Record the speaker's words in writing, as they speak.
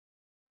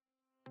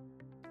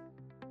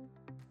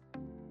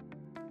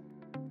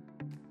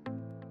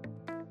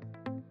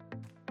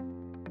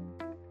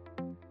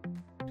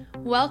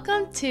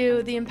Welcome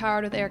to the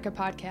Empowered with Erica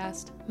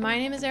podcast. My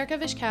name is Erica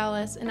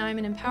Vishkalis, and I'm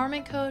an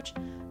empowerment coach,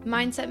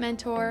 mindset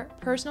mentor,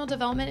 personal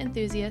development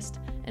enthusiast,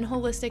 and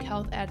holistic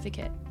health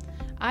advocate.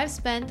 I've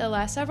spent the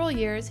last several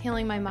years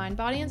healing my mind,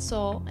 body, and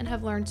soul, and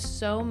have learned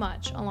so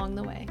much along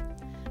the way.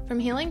 From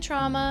healing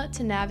trauma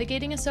to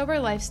navigating a sober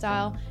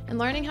lifestyle and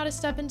learning how to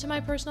step into my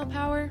personal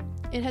power,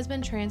 it has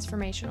been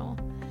transformational.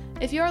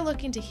 If you are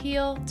looking to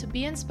heal, to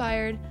be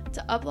inspired,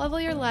 to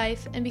uplevel your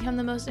life, and become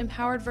the most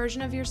empowered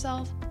version of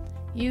yourself,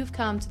 you've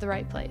come to the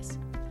right place.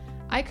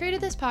 I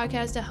created this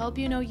podcast to help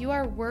you know you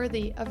are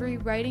worthy of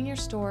rewriting your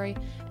story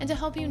and to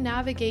help you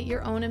navigate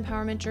your own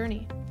empowerment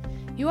journey.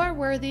 You are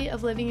worthy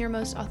of living your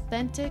most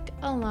authentic,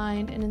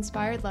 aligned, and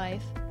inspired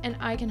life, and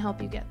I can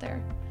help you get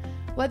there.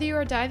 Whether you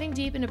are diving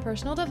deep into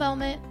personal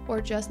development or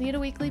just need a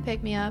weekly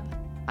pick-me-up,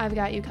 I've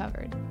got you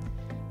covered.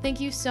 Thank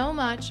you so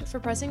much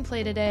for pressing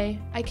play today.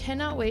 I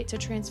cannot wait to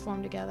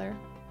transform together.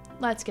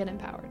 Let's get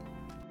empowered.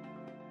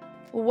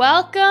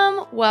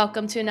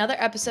 Welcome to another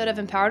episode of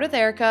Empowered with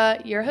Erica.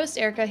 Your host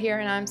Erica here,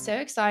 and I'm so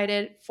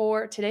excited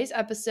for today's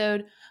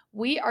episode.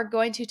 We are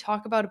going to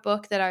talk about a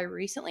book that I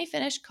recently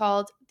finished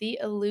called The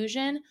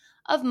Illusion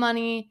of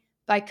Money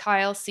by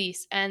Kyle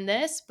Cease. And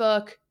this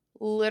book,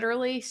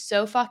 literally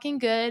so fucking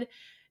good.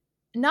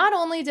 Not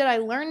only did I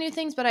learn new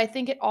things, but I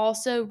think it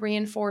also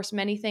reinforced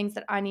many things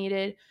that I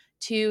needed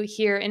to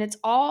hear. And it's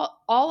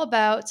all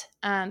about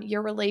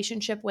your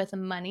relationship with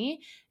money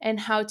and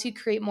how to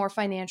create more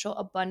financial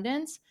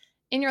abundance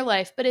in your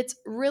life. But it's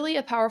really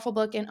a powerful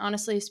book and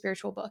honestly a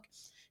spiritual book.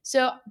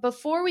 So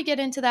before we get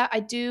into that, I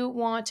do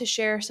want to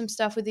share some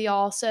stuff with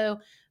y'all.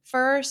 So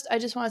first, I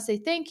just want to say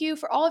thank you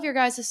for all of your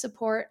guys'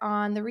 support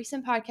on the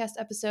recent podcast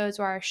episodes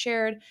where I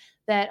shared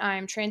that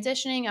I'm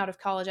transitioning out of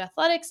college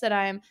athletics, that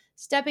I'm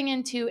stepping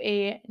into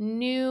a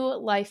new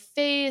life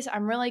phase.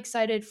 I'm really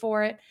excited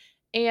for it.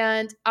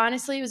 And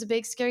honestly, it was a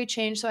big, scary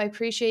change. So I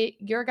appreciate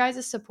your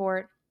guys'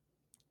 support.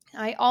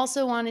 I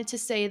also wanted to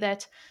say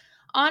that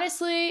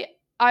honestly,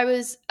 I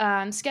was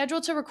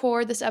scheduled to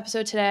record this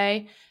episode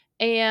today,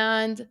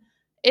 and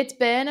it's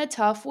been a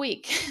tough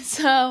week.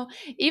 So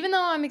even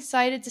though I'm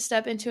excited to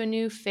step into a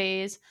new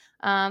phase,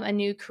 a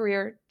new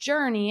career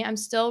journey, I'm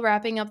still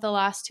wrapping up the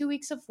last 2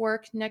 weeks of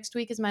work. Next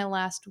week is my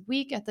last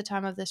week at the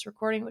time of this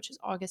recording, which is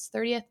August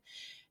 30th.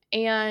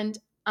 And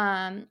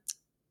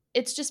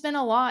it's just been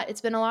a lot.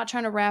 It's been a lot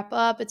trying to wrap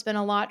up. It's been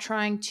a lot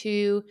trying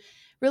to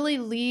really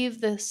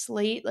leave the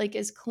slate like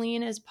as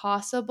clean as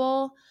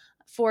possible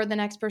for the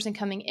next person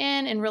coming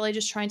in, and really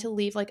just trying to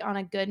leave like on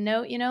a good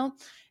note, you know?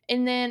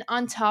 And then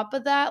on top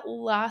of that,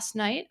 last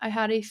night I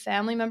had a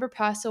family member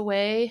pass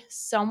away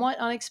somewhat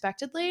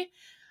unexpectedly.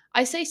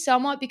 I say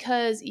somewhat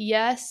because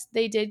yes,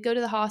 they did go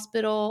to the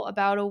hospital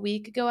about a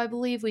week ago, I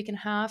believe, week and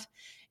a half,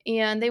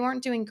 and they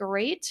weren't doing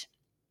great.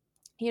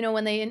 You know,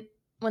 when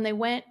they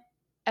went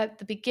at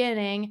the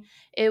beginning,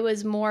 it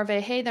was more of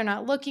a, hey, they're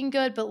not looking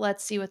good, but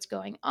let's see what's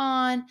going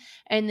on.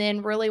 And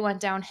then really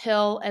went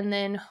downhill. And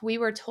then we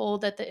were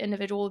told that the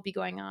individual would be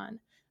going on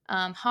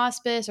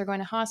hospice or going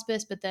to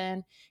hospice, but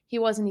then he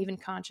wasn't even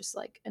conscious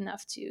like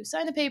enough to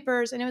sign the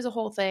papers. And it was a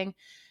whole thing.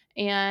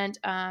 And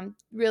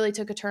really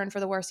took a turn for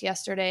the worse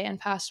yesterday and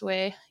passed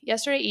away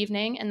yesterday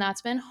evening. And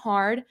that's been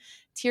hard.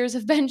 Tears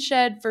have been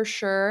shed for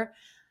sure,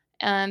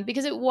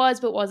 because it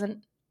was, but wasn't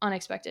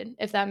unexpected,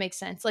 if that makes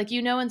sense. Like,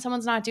 you know, when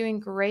someone's not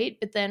doing great,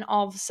 but then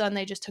all of a sudden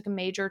they just took a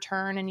major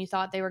turn and you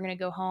thought they were going to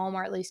go home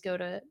or at least go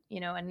to, you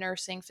know, a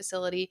nursing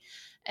facility.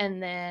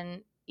 And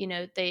then, you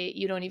know,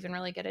 you don't even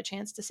really get a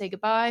chance to say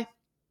goodbye.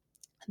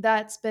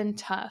 That's been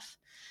tough.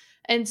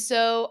 And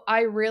so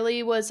I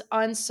really was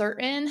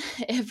uncertain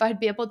if I'd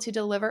be able to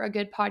deliver a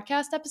good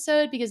podcast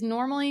episode, because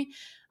normally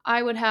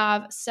I would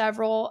have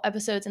several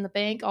episodes in the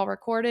bank all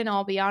recorded. And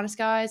I'll be honest,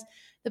 guys,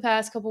 the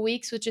past couple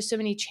weeks with just so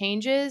many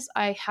changes,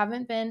 I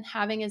haven't been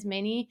having as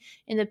many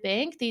in the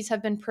bank. These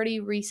have been pretty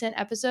recent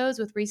episodes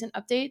with recent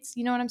updates.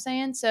 You know what I'm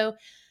saying? So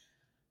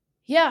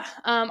yeah,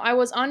 I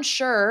was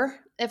unsure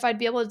if I'd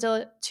be able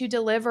to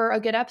deliver a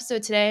good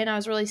episode today, and I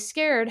was really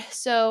scared.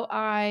 So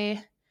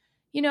I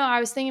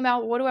was thinking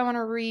about what do I want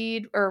to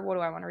read, or what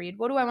do I want to read?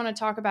 What do I want to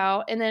talk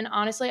about? And then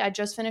honestly, I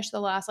just finished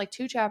the last like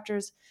 2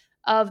 chapters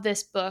of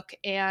this book,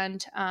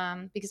 and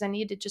because I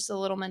needed just a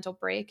little mental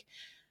break.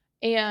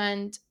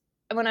 And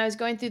when I was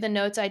going through the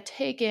notes I'd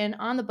taken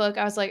on the book,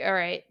 I was like, all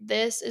right,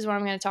 this is what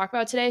I'm going to talk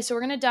about today. So we're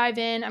going to dive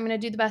in. I'm going to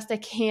do the best I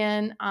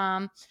can.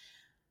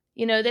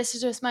 This is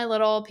just my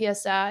little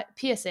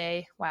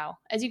PSA. Wow.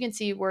 As you can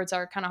see, words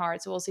are kind of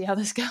hard, so we'll see how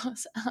this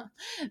goes.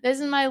 This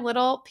is my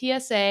little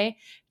PSA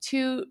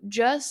to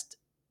just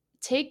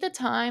take the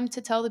time to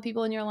tell the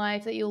people in your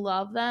life that you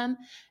love them.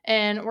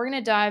 And we're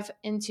going to dive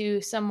into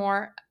some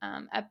more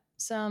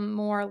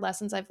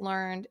lessons I've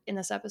learned in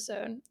this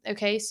episode.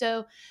 Okay.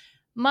 So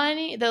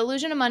The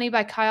Illusion of Money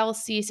by Kyle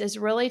Cease is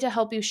really to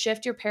help you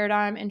shift your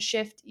paradigm and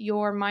shift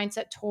your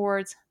mindset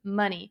towards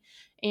money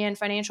and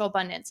financial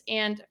abundance.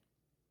 And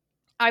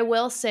I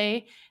will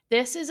say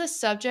this is a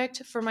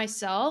subject for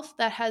myself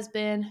that has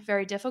been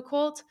very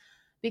difficult,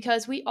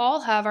 because we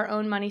all have our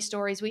own money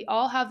stories. We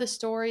all have the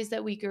stories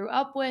that we grew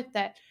up with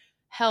that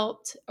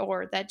helped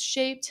or that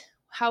shaped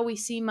how we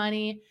see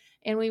money.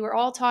 And we were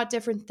all taught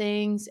different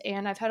things.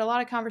 And I've had a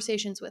lot of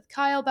conversations with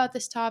Kyle about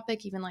this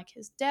topic, even like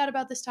his dad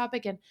about this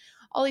topic, and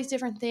all these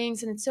different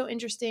things. And it's so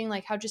interesting,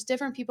 like how just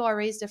different people are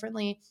raised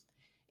differently,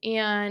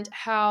 and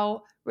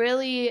how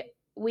really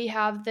we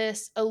have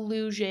this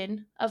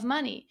illusion of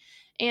money.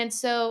 And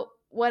so,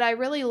 what I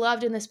really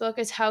loved in this book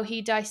is how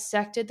he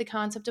dissected the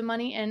concept of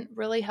money and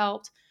really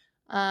helped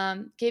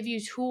give you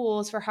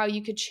tools for how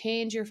you could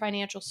change your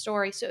financial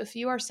story. So, if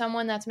you are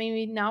someone that's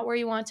maybe not where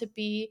you want to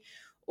be,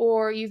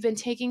 or you've been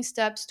taking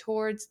steps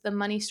towards the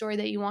money story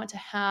that you want to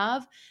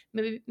have,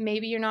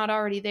 maybe you're not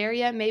already there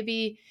yet.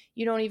 Maybe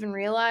you don't even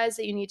realize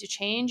that you need to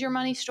change your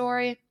money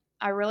story.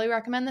 I really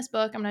recommend this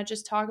book. I'm going to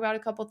just talk about a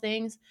couple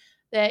things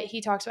that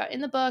he talks about in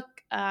the book,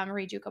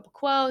 read you a couple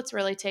quotes,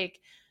 really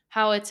take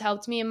how it's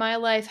helped me in my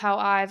life, how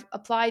I've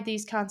applied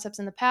these concepts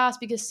in the past,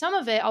 because some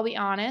of it, I'll be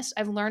honest,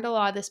 I've learned a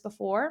lot of this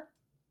before.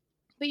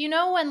 But you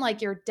know, when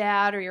like your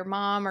dad or your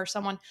mom or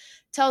someone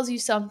tells you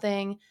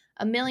something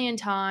a million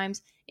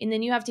times, and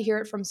then you have to hear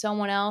it from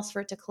someone else for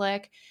it to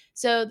click.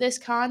 So, this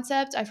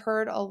concept I've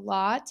heard a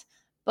lot,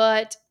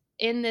 but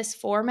in this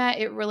format,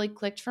 it really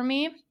clicked for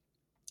me.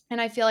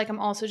 And I feel like I'm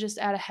also just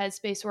at a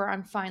headspace where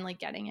I'm finally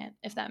getting it,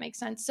 if that makes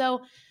sense.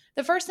 So,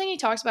 the first thing he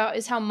talks about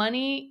is how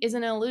money is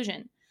an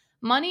illusion.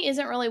 Money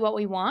isn't really what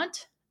we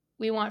want.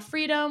 We want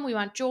freedom, we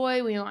want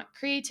joy, we want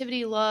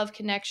creativity, love,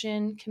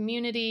 connection,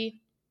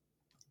 community,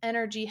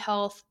 energy,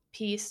 health,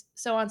 peace,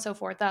 so on and so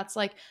forth. That's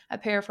like a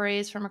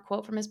paraphrase from a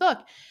quote from his book.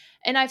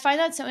 And I find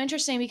that so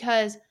interesting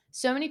because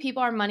so many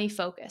people are money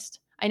focused.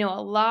 I know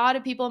a lot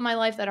of people in my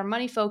life that are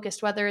money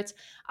focused, whether it's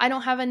I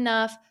don't have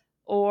enough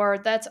or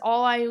that's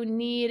all I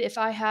need. If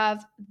I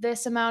have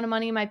this amount of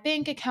money in my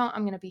bank account,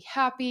 I'm going to be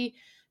happy,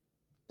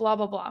 blah,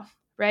 blah, blah,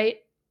 right?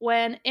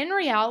 When in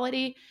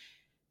reality,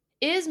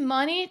 is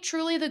money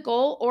truly the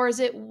goal, or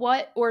is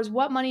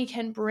what money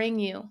can bring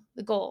you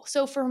the goal?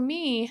 So for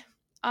me,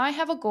 I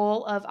have a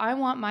goal of I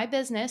want my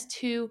business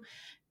to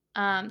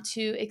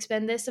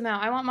expend this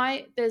amount. I want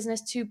my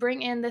business to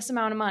bring in this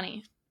amount of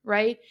money,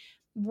 right?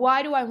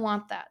 Why do I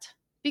want that?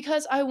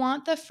 Because I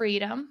want the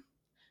freedom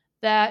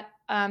that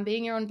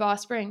being your own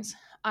boss brings.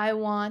 I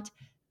want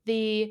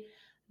the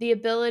the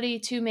ability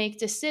to make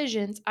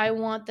decisions. I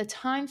want the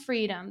time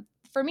freedom.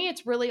 For me,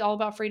 it's really all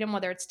about freedom,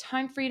 whether it's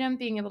time freedom,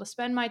 being able to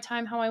spend my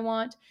time how I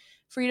want,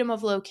 freedom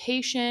of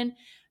location,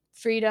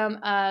 freedom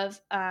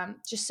of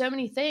just so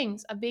many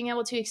things, of being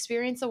able to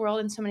experience the world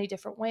in so many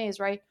different ways,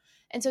 right?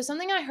 And so,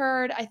 something I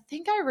heard, I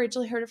think I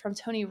originally heard it from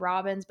Tony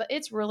Robbins, but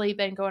it's really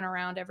been going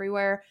around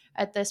everywhere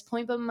at this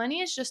point. But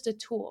money is just a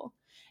tool,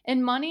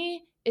 and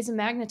money is a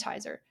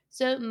magnetizer.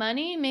 So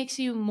money makes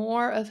you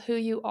more of who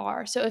you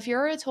are. So if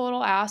you're a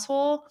total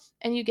asshole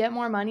and you get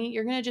more money,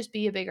 you're going to just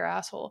be a bigger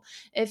asshole.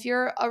 If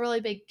you're a really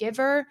big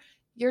giver,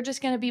 you're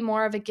just going to be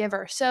more of a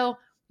giver. So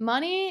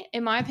money,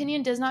 in my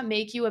opinion, does not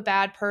make you a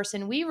bad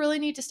person. We really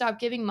need to stop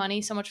giving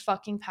money so much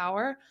fucking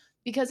power,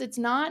 because it's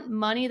not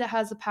money that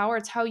has the power,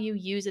 it's how you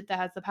use it that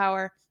has the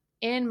power,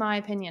 in my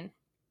opinion.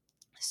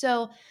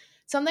 So,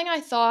 something I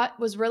thought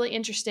was really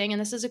interesting,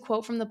 and this is a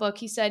quote from the book.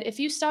 He said, "If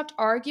you stopped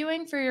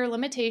arguing for your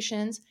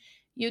limitations,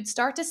 you'd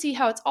start to see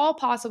how it's all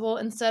possible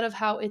instead of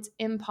how it's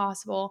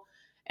impossible."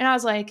 And I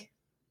was like,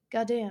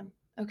 God damn,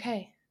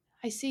 okay,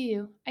 I see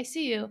you. I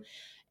see you.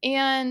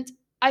 And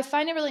I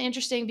find it really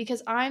interesting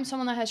because I'm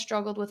someone that has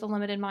struggled with a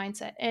limited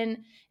mindset.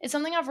 And it's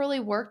something I've really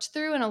worked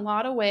through in a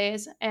lot of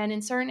ways. And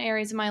in certain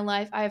areas of my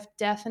life, I've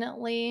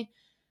definitely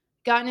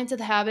gotten into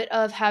the habit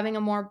of having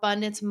a more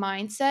abundance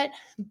mindset,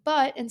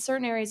 but in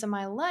certain areas of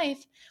my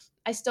life,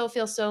 I still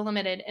feel so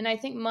limited. And I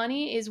think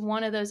money is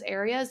one of those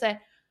areas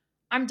that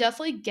I'm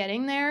definitely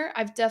getting there.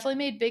 I've definitely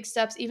made big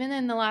steps even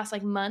in the last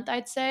like month,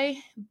 I'd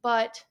say,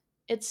 but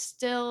it's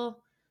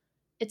still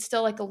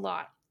like a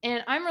lot.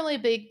 And I'm really a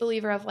big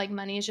believer of like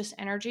money is just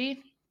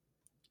energy,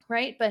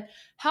 right? But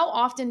how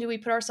often do we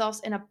put ourselves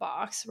in a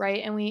box,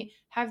 right? And we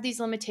have these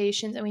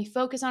limitations and we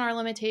focus on our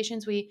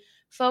limitations. We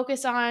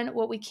focus on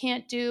what we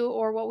can't do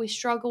or what we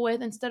struggle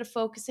with instead of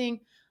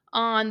focusing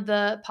on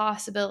the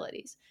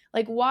possibilities.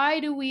 Like, why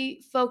do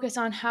we focus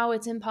on how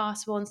it's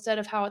impossible instead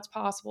of how it's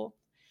possible?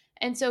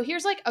 And so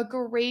here's like a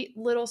great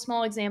little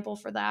small example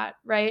for that,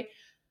 right?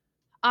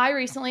 I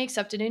recently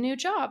accepted a new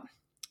job.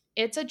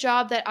 It's a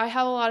job that I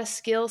have a lot of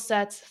skill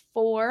sets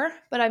for,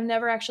 but I've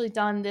never actually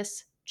done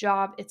this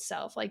job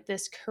itself, like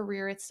this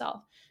career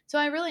itself. So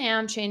I really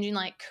am changing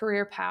like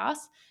career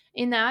paths.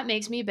 And that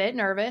makes me a bit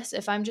nervous,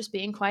 if I'm just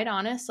being quite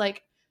honest.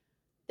 Like,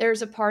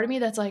 there's a part of me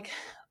that's like,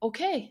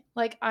 okay,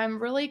 like I'm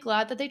really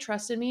glad that they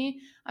trusted me.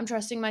 I'm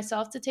trusting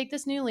myself to take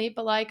this new leap,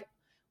 but like,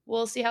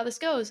 we'll see how this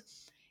goes.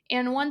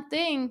 And one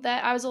thing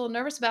that I was a little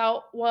nervous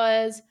about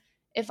was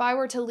if I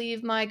were to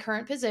leave my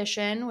current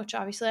position, which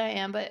obviously I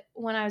am, but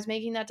when I was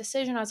making that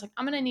decision, I was like,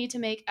 I'm going to need to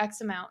make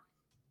X amount.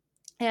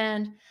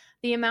 And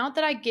the amount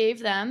that I gave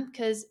them,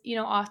 because, you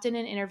know, often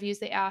in interviews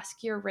they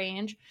ask your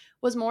range,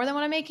 was more than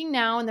what I'm making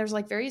now. And there's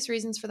like various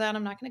reasons for that.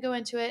 I'm not going to go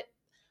into it.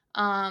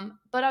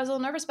 But I was a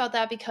little nervous about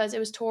that because it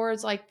was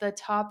towards like the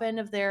top end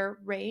of their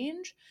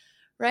range,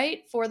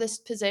 right, for this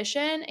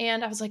position.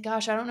 And I was like,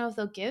 gosh, I don't know if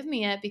they'll give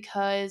me it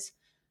because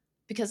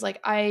like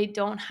I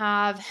don't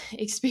have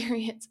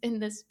experience in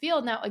this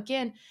field. Now,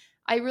 again,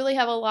 I really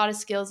have a lot of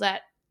skills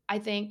that I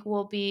think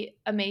will be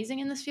amazing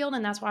in this field.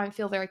 And that's why I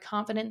feel very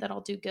confident that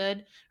I'll do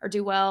good or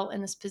do well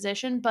in this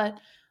position. But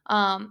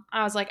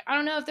I was like, I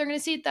don't know if they're going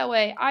to see it that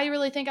way. I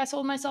really think I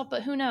sold myself,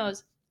 but who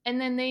knows? And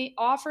then they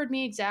offered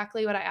me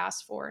exactly what I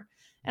asked for.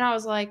 And I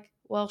was like,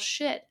 well,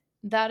 shit,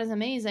 that is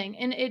amazing.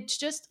 And it's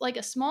just like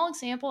a small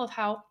example of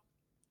how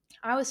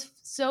I was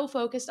so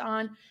focused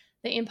on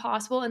the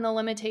impossible and the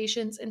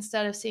limitations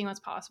instead of seeing what's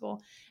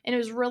possible. And it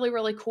was really,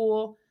 really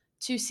cool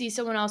to see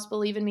someone else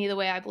believe in me the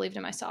way I believed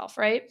in myself,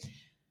 right?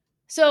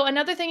 So,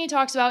 another thing he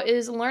talks about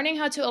is learning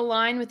how to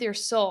align with your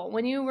soul.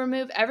 When you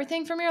remove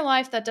everything from your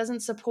life that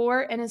doesn't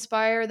support and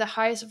inspire the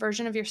highest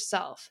version of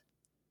yourself,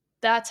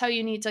 that's how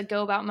you need to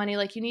go about money.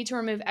 Like, you need to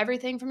remove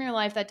everything from your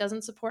life that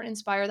doesn't support and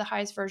inspire the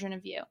highest version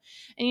of you.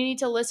 And you need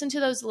to listen to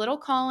those little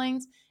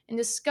callings and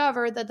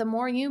discover that the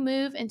more you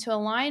move into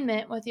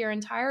alignment with your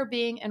entire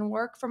being and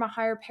work from a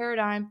higher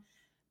paradigm,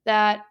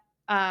 that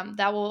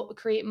that will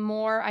create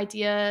more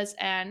ideas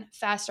and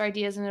faster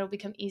ideas, and it'll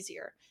become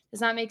easier. Does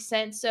that make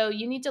sense? So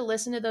you need to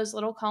listen to those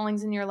little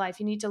callings in your life.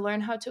 You need to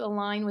learn how to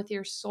align with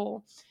your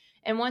soul.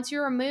 And once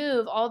you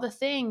remove all the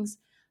things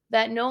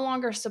that no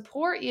longer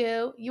support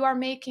you, you are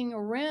making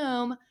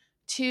room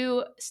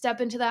to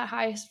step into that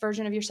highest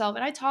version of yourself.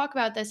 And I talk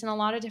about this in a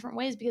lot of different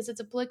ways because it's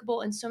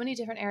applicable in so many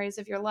different areas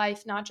of your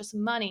life, not just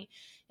money.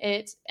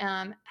 It's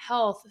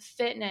health,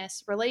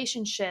 fitness,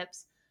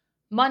 relationships,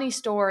 money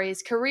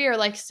stories, career,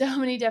 like so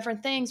many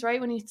different things, right?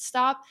 When you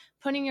stop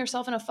putting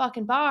yourself in a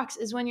fucking box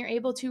is when you're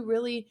able to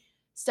really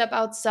step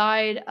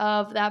outside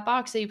of that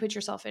box that you put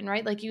yourself in,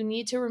 right? Like you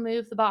need to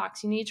remove the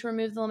box, you need to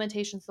remove the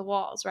limitations, the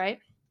walls, right?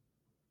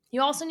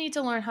 You also need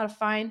to learn how to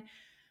find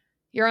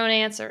your own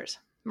answers,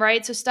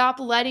 right? So stop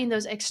letting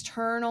those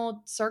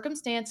external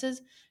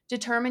circumstances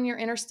determine your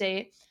inner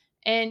state.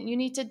 And you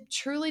need to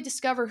truly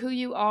discover who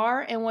you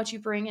are and what you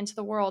bring into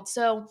the world.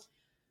 So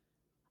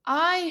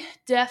I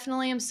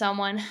definitely am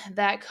someone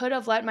that could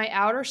have let my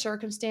outer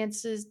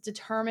circumstances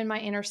determine my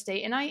inner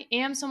state. And I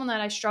am someone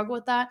that I struggle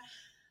with that.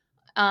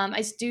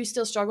 I do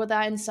still struggle with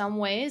that in some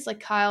ways.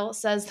 Like Kyle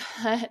says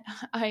that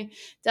I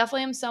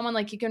definitely am someone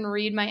like you can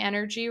read my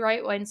energy,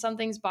 right? When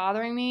something's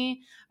bothering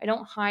me, I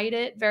don't hide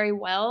it very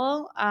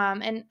well.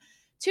 And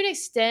to an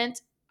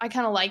extent, I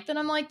kind of like that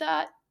I'm like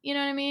that. You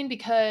know what I mean?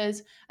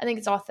 Because I think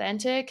it's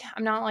authentic.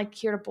 I'm not like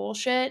here to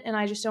bullshit, and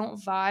I just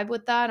don't vibe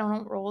with that. I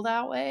don't roll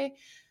that way.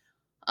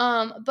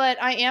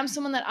 But I am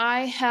someone that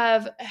I've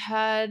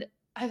had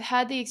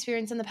the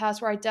experience in the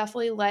past where I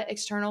definitely let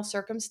external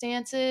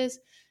circumstances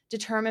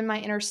determine my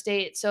inner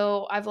state.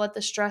 So I've let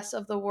the stress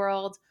of the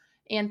world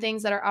and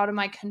things that are out of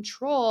my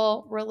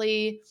control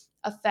really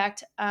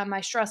affect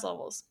my stress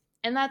levels.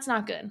 And that's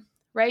not good,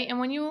 right? And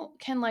when you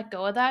can let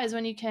go of that is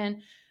when you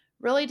can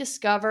really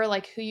discover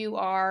like who you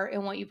are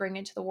and what you bring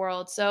into the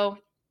world. So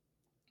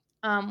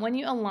when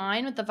you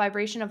align with the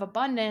vibration of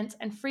abundance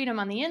and freedom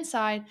on the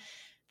inside,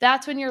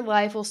 that's when your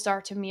life will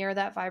start to mirror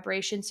that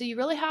vibration. So you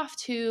really have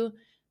to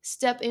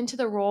step into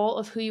the role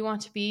of who you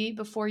want to be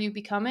before you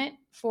become it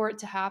for it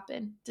to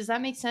happen. Does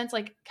that make sense?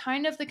 Like,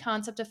 kind of the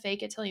concept of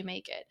fake it till you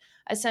make it.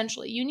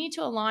 Essentially, you need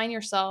to align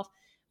yourself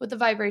with the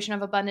vibration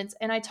of abundance.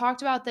 And I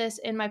talked about this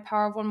in my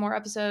Power of One More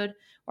episode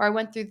where I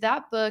went through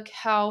that book,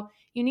 how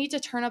you need to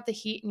turn up the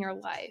heat in your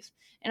life.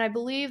 And I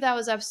believe that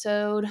was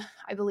episode,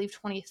 I believe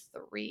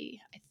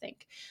 23, I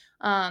think.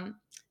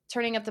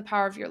 Turning up the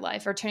power of your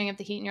life or turning up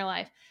the heat in your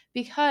life.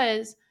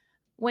 Because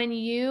when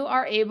you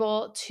are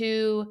able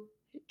to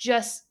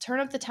just turn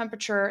up the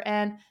temperature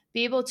and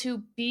be able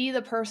to be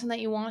the person that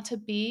you want to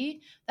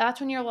be,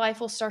 that's when your life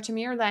will start to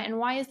mirror that. And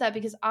why is that?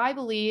 Because I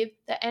believe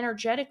that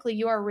energetically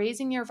you are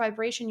raising your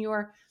vibration. You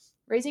are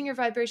raising your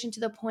vibration to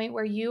the point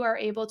where you are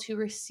able to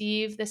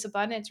receive this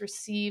abundance,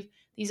 receive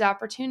these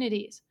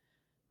opportunities,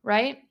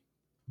 right?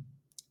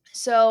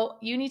 So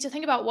you need to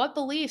think about what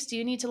beliefs do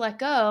you need to let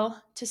go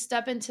to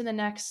step into the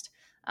next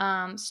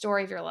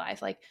story of your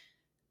life. Like,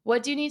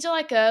 what do you need to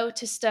let go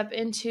to step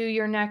into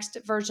your next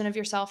version of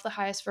yourself, the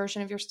highest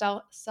version of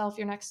yourself,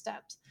 your next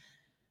steps?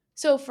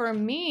 So for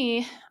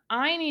me,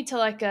 I need to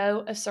let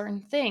go of certain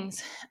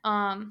things.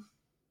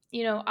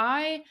 You know,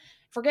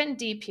 if we're getting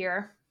deep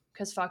here,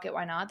 because fuck it,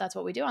 why not? That's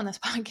what we do on this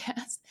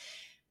podcast.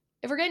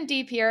 If we're getting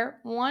deep here,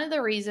 one of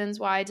the reasons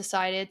why I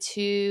decided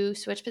to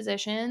switch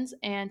positions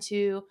and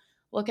to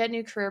look at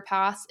new career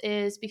paths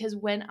is because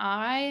when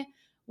I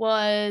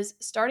was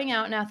starting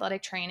out in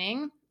athletic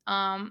training,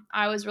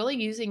 I was really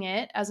using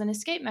it as an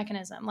escape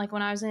mechanism. Like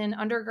when I was in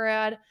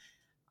undergrad,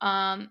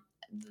 um,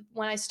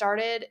 when I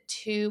started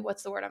to,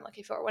 what's the word I'm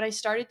looking for? When I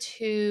started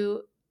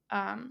to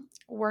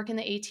work in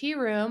the AT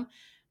room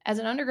as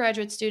an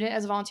undergraduate student,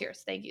 as a volunteer,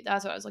 thank you,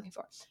 that's what I was looking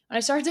for. When I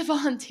started to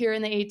volunteer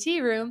in the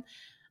AT room,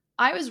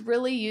 I was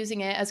really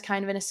using it as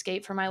kind of an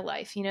escape for my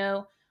life. You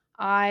know,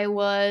 I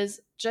was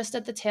just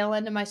at the tail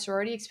end of my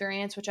sorority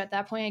experience, which at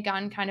that point had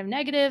gotten kind of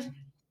negative,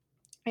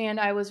 and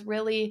I was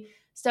really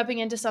stepping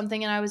into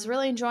something and I was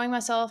really enjoying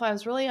myself. I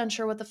was really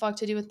unsure what the fuck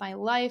to do with my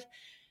life.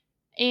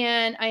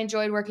 And I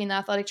enjoyed working in the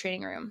athletic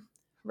training room,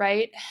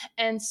 right?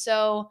 And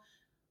so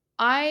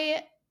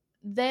I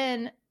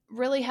then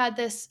really had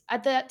this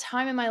at that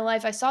time in my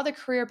life. I saw the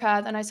career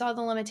path and I saw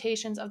the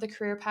limitations of the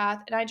career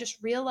path. And I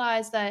just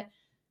realized that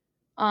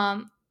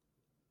um,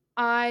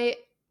 I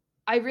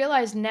I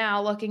realize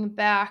now looking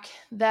back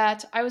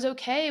that I was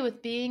okay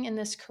with being in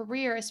this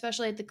career,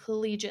 especially at the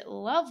collegiate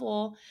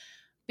level,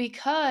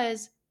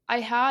 because I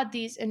had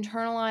these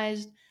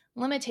internalized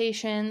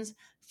limitations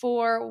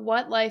for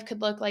what life could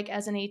look like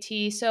as an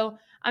AT. So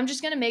I'm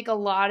just going to make a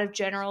lot of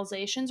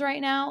generalizations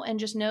right now and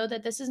just know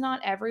that this is not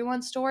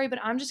everyone's story, but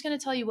I'm just going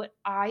to tell you what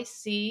I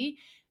see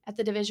at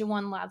the Division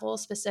One level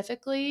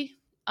specifically.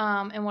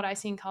 And what I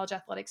see in college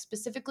athletics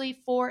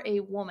specifically for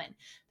a woman.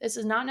 This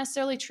is not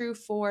necessarily true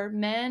for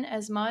men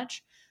as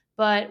much,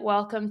 but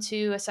welcome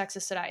to a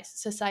sexist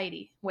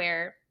society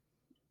where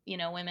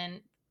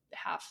women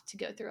have to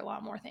go through a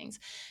lot more things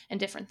and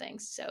different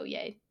things. So,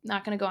 yay.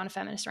 Not going to go on a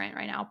feminist rant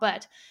right now,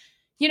 but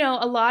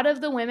a lot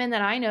of the women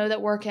that I know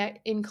that work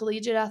in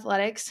collegiate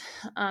athletics,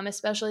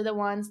 especially the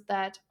ones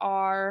that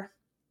are,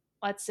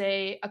 let's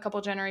say, a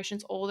couple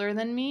generations older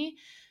than me,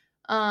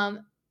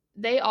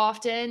 they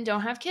often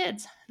don't have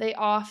kids. They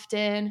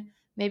often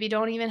maybe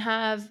don't even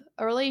have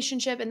a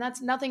relationship, and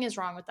that's nothing is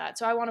wrong with that.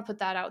 So I want to put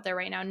that out there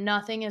right now.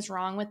 Nothing is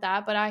wrong with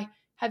that, but I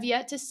have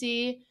yet to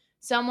see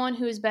someone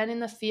who's been in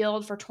the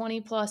field for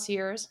 20 plus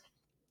years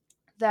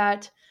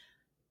that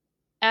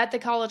at the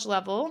college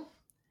level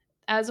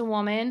as a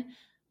woman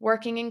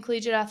working in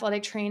collegiate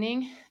athletic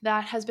training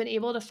that has been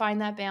able to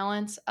find that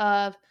balance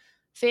of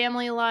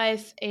family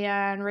life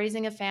and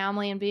raising a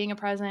family and being a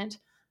present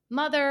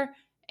mother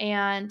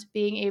and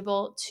being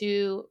able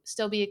to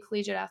still be a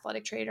collegiate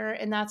athletic trainer.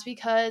 And that's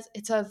because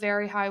it's a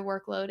very high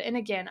workload. And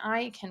again,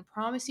 I can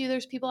promise you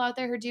there's people out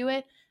there who do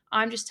it.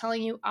 I'm just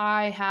telling you,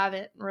 I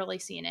haven't really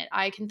seen it.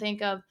 I can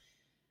think of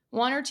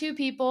one or two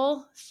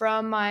people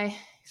from my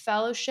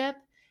fellowship,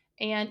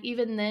 and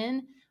even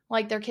then,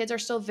 like, their kids are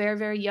still very,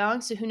 very young,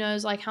 so who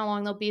knows like how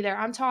long they'll be there.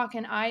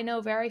 I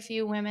know very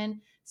few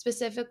women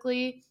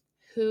specifically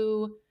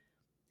who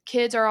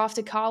kids are off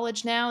to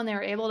college now and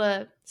they're able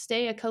to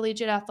stay a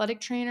collegiate athletic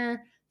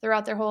trainer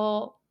throughout their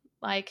whole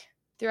like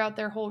throughout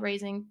their whole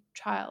raising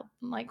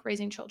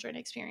children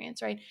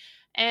experience, right?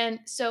 And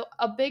so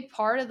a big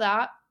part of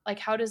that, like,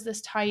 how does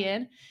this tie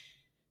in,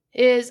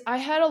 is I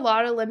had a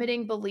lot of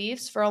limiting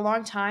beliefs for a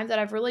long time that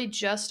I've really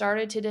just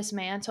started to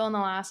dismantle in the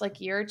last like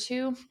year or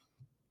two,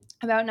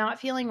 about not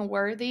feeling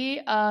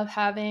worthy of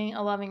having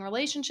a loving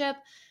relationship,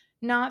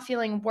 not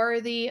feeling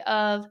worthy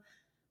of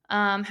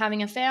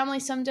having a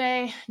family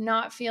someday,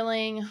 not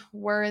feeling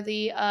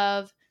worthy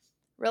of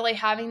really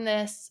having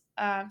this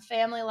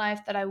family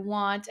life that I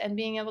want and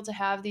being able to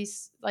have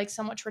these like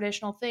somewhat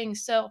traditional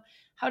things. So,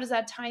 how does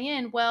that tie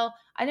in? Well,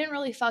 I didn't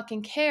really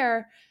fucking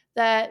care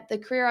that the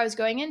career I was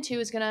going into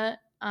was going to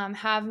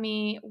have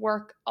me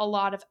work a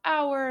lot of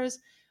hours,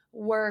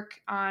 work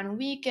on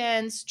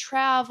weekends,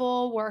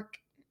 travel, work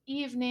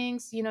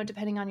evenings,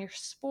 depending on your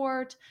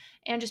sport,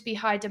 and just be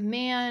high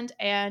demand.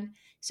 And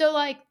so,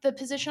 like, the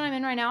position I'm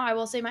in right now, I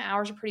will say my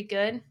hours are pretty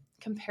good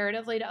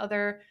comparatively to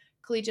other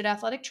collegiate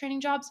athletic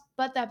training jobs.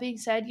 But that being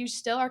said, you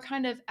still are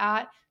kind of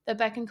at the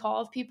beck and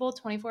call of people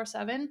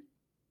 24/7.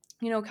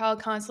 Kyle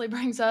constantly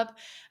brings up,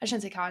 I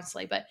shouldn't say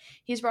constantly, but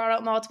he's brought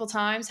up multiple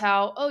times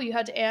how, oh, you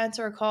had to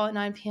answer a call at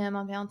 9 p.m.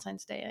 on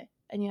Valentine's Day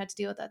and you had to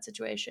deal with that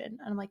situation.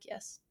 And I'm like,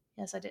 yes,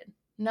 I did.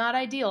 Not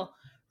ideal,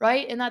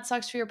 right? And that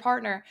sucks for your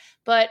partner.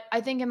 But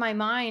I think in my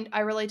mind,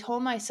 I really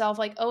told myself,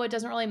 like, oh, it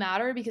doesn't really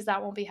matter because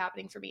that won't be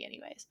happening for me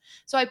anyways.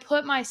 So I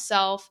put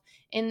myself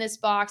in this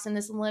box, in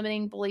this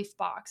limiting belief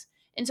box.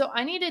 And so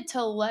I needed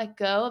to let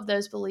go of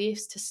those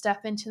beliefs to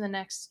step into the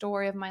next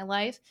story of my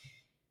life.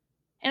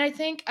 And I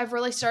think I've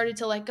really started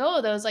to let go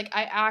of those. Like,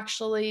 I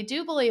actually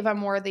do believe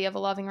I'm worthy of a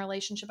loving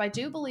relationship. I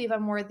do believe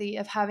I'm worthy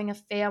of having a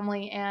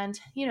family and,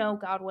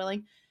 God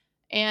willing,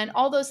 and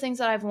all those things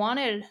that I've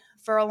wanted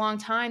for a long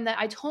time that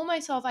I told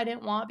myself I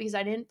didn't want because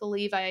I didn't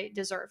believe I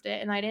deserved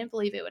it and I didn't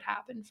believe it would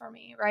happen for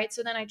me, right?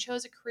 So then I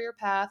chose a career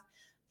path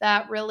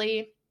that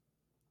really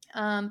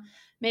um,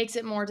 makes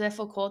it more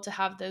difficult to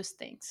have those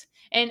things.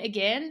 And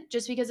again,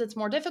 just because it's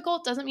more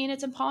difficult doesn't mean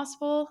it's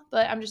impossible,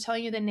 but I'm just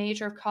telling you the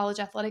nature of college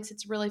athletics,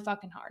 it's really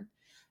fucking hard.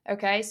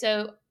 Okay.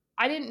 So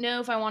I didn't know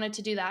if I wanted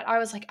to do that. I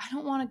was like, I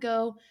don't want to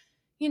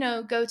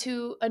go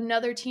to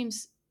another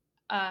team's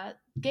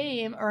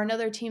game or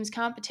another team's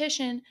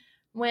competition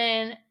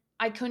when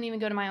I couldn't even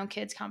go to my own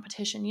kids'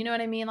 competition. You know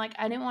what I mean? Like,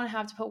 I didn't want to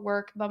have to put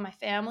work above my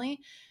family.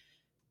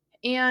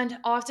 And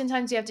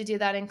oftentimes you have to do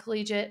that in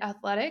collegiate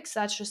athletics.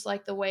 That's just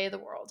like the way of the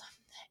world.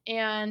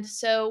 And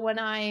so when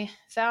I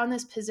found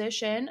this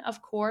position,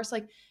 of course,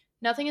 like,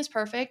 nothing is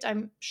perfect.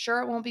 I'm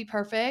sure it won't be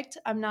perfect.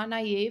 I'm not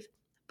naive,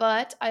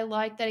 but I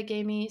like that it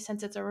gave me,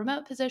 since it's a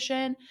remote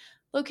position,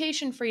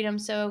 location freedom.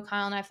 So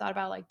Kyle and I have thought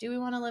about, like, do we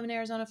want to live in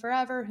Arizona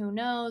forever? Who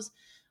knows?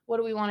 What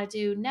do we want to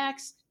do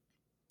next?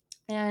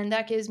 And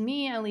that gives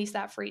me at least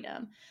that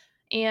freedom.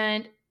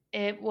 And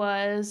it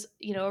was,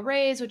 a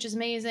raise, which is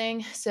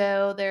amazing.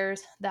 So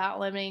there's that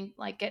limiting,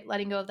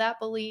 letting go of that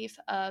belief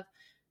of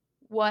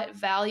what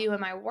value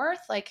am I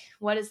worth? Like,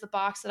 what is the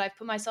box that I've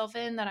put myself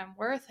in that I'm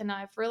worth? And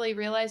I've really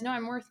realized, no,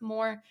 I'm worth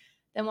more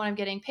than what I'm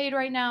getting paid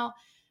right now.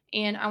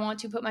 And I want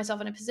to put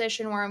myself in a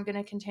position where I'm going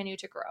to continue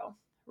to grow,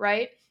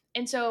 right?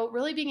 And so,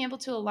 really being able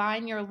to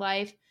align your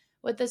life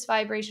with this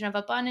vibration of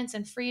abundance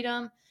and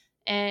freedom,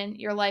 and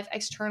your life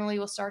externally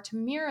will start to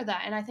mirror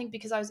that. And I think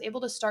because I was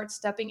able to start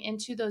stepping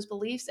into those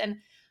beliefs, and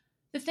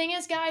the thing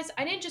is, guys,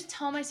 I didn't just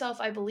tell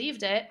myself I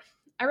believed it.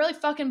 I really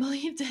fucking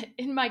believed it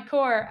in my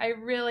core. I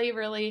really,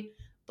 really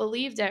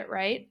believed it,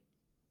 right?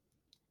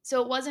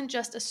 So it wasn't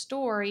just a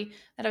story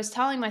that I was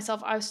telling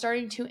myself. I was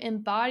starting to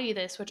embody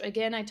this, which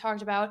again, I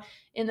talked about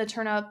in the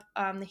Turn Up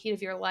the Heat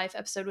of Your Life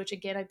episode, which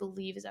again, I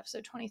believe is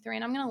episode 23.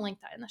 And I'm going to link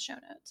that in the show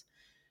notes,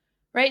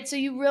 right? So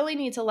you really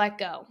need to let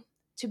go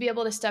to be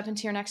able to step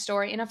into your next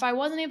story. And if I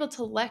wasn't able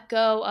to let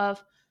go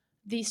of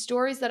these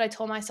stories that I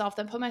told myself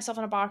that put myself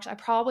in a box, I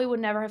probably would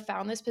never have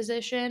found this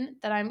position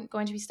that I'm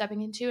going to be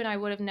stepping into, and I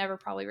would have never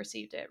probably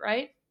received it,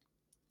 right?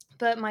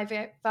 But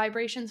my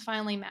vibrations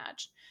finally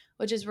matched,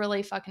 which is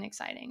really fucking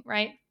exciting,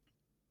 right?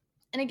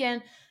 And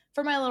again,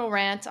 for my little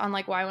rant on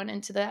like why I went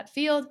into that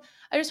field,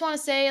 I just want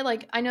to say,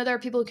 like, I know there are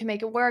people who can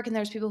make it work and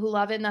there's people who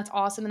love it, and that's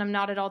awesome, and I'm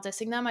not at all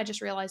dissing them. I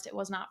just realized it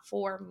was not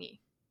for me.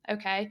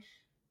 Okay?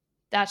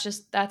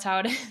 That's how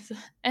it is.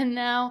 And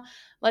now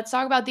let's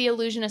talk about the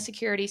illusion of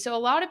security. So a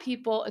lot of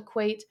people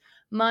equate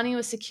money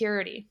with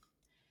security.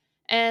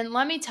 And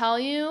let me tell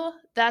you,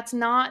 that's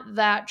not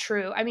that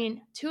true. I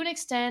mean, to an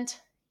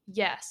extent,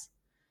 yes.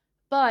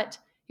 But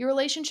your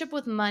relationship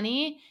with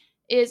money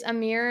is a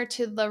mirror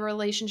to the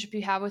relationship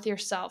you have with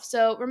yourself.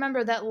 So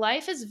remember that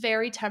life is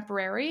very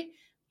temporary.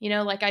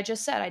 Like I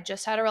just said, I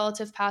just had a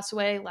relative pass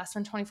away less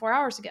than 24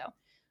 hours ago.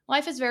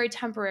 Life is very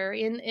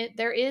temporary, and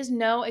there is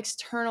no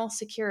external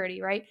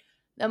security, right?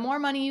 The more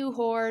money you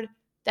hoard,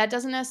 that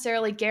doesn't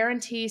necessarily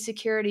guarantee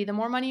security. The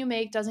more money you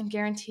make doesn't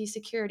guarantee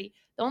security.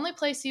 The only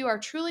place you are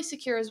truly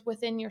secure is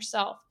within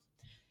yourself.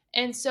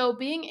 And so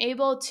being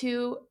able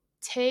to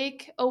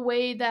take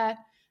away that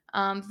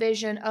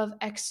vision of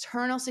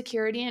external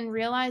security and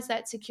realize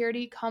that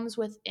security comes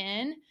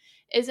within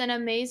is an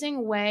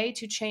amazing way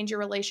to change your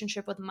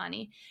relationship with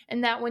money.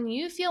 And that when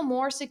you feel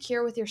more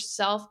secure with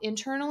yourself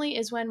internally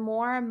is when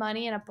more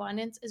money and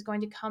abundance is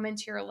going to come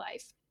into your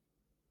life.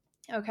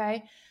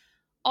 Okay.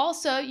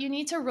 Also, you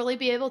need to really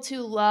be able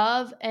to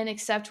love and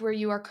accept where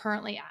you are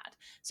currently at.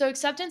 So,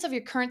 acceptance of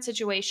your current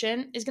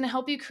situation is going to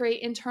help you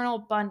create internal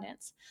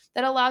abundance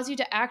that allows you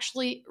to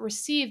actually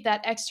receive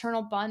that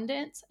external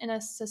abundance in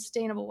a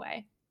sustainable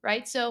way,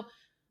 right? So,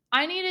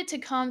 I needed to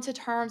come to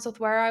terms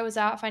with where I was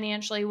at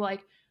financially.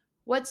 Like,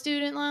 what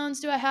student loans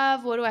do I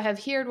have? What do I have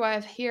here? Do I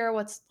have here?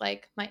 What's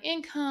like my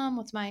income?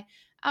 What's my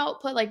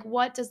output? Like,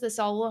 what does this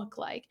all look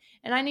like?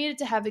 And I needed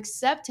to have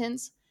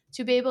acceptance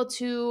to be able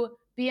to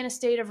be in a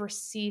state of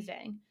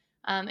receiving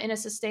in a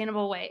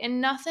sustainable way.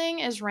 And nothing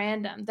is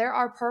random. There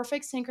are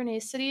perfect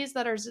synchronicities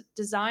that are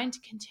designed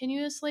to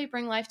continuously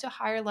bring life to a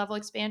higher level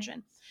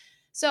expansion.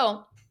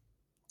 So,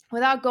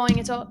 without going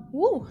into,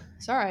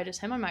 sorry, I just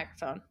hit my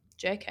microphone.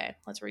 JK,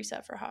 let's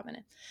reset for a hot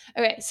minute.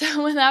 Okay,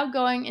 so without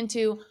going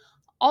into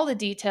all the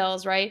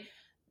details, right?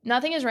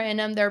 Nothing is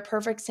random. There are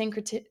perfect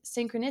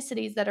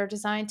synchronicities that are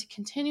designed to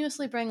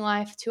continuously bring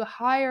life to a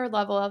higher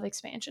level of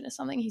expansion, is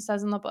something he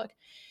says in the book.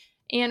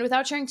 And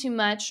without sharing too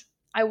much,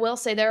 I will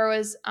say there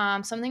was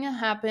something that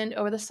happened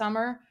over the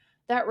summer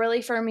that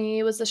really, for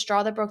me, was the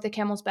straw that broke the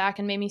camel's back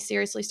and made me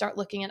seriously start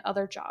looking at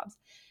other jobs.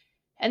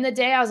 And the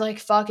day I was like,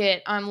 fuck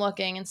it, I'm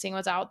looking and seeing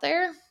what's out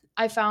there,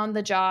 I found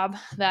the job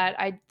that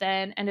I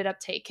then ended up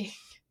taking.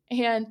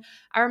 And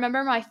I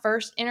remember my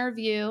first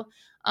interview,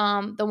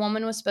 the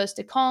woman was supposed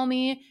to call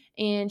me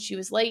and she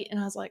was late. And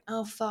I was like,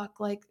 oh, fuck,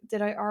 like,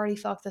 did I already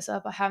fuck this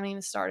up? I haven't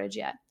even started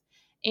yet.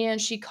 And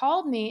she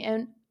called me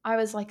and I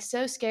was like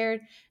so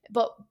scared.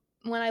 But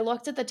when I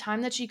looked at the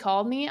time that she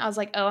called me, I was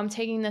like, oh, I'm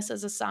taking this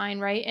as a sign,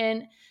 right?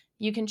 And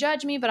you can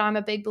judge me, but I'm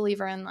a big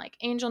believer in like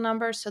angel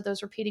numbers. So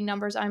those repeating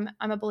numbers, I'm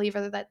a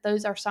believer that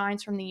those are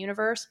signs from the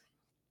universe.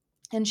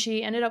 And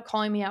she ended up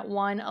calling me at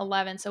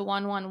 111, so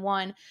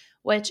 111,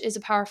 which is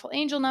a powerful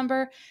angel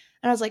number.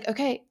 And I was like,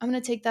 okay, I'm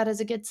going to take that as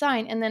a good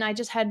sign. And then I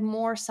just had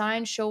more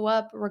signs show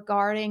up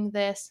regarding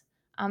this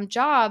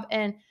job.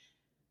 And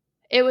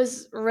it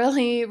was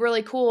really,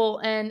 really cool.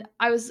 And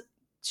I was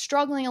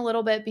struggling a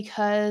little bit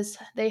because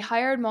they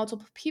hired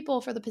multiple people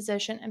for the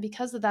position. And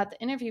because of that,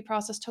 the interview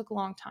process took a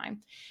long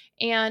time.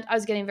 And I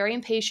was getting very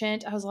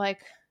impatient. I was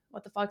like,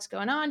 what the fuck's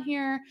going on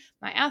here?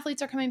 My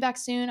athletes are coming back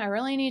soon. I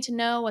really need to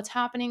know what's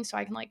happening so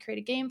I can like create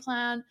a game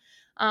plan.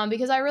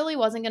 Because I really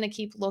wasn't going to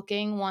keep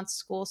looking once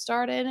school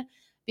started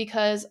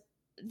because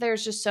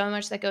there's just so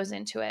much that goes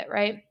into it,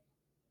 right?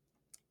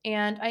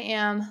 And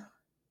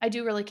I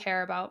do really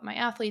care about my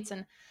athletes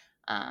and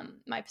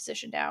my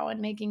position now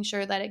and making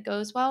sure that it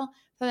goes well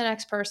for the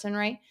next person,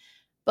 right?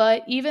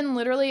 But even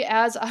literally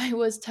as I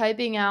was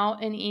typing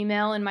out an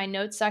email in my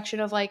notes section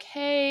of like,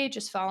 hey,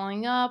 just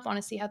following up, want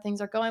to see how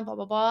things are going, blah,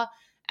 blah, blah.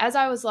 As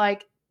I was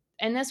like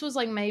And this was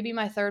like maybe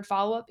my third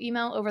follow-up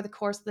email over the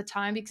course of the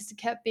time, because it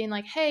kept being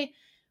like, hey,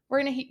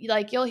 we're going to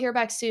like, you'll hear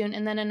back soon.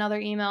 And then another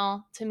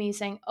email to me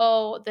saying,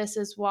 oh, this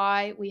is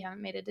why we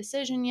haven't made a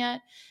decision yet,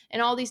 and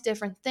all these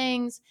different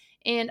things.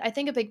 And I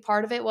think a big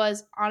part of it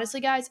was, honestly,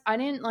 guys, I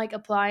didn't like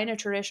apply in a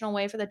traditional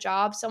way for the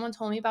job. Someone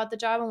told me about the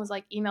job and was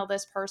like, email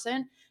this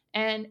person.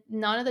 And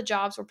none of the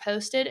jobs were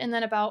posted. And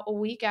then about a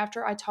week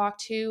after I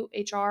talked to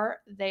HR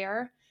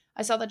there,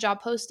 I saw the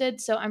job posted.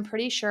 So I'm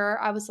pretty sure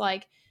I was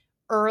like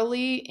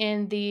early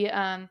in the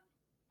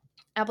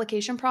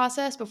application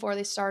process before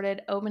they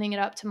started opening it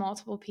up to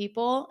multiple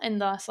people. And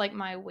thus, like,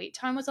 my wait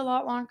time was a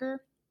lot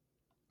longer,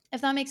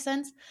 if that makes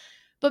sense.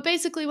 But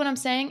basically, what I'm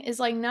saying is,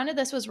 like, none of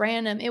this was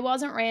random. It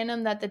wasn't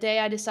random that the day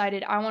I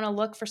decided I want to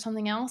look for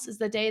something else is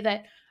the day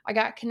that I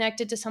got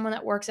connected to someone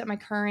that works at my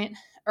current,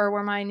 or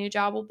where my new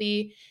job will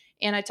be.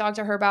 And I talked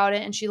to her about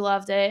it and she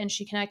loved it. And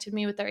she connected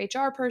me with their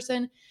HR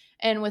person.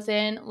 And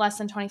within less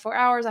than 24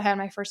 hours, I had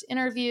my first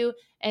interview.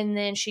 And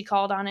then she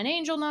called on an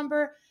angel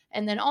number,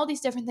 and then all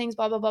these different things,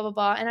 blah, blah, blah, blah,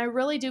 blah. And I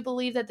really do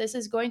believe that this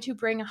is going to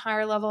bring a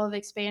higher level of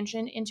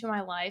expansion into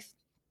my life.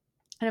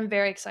 And I'm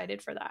very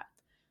excited for that.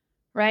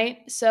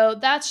 Right? So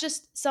that's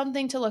just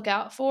something to look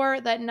out for,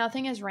 that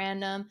nothing is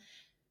random.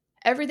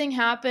 Everything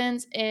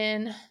happens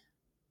in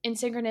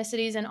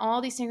synchronicities, and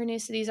all these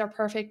synchronicities are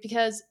perfect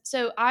because,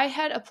 so I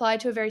had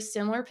applied to a very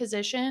similar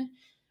position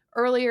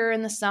earlier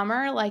in the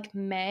summer, like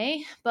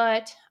May,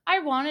 but I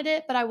wanted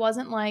it, but I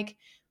wasn't like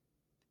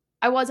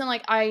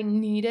I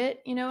need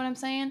it, you know what I'm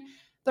saying?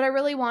 But I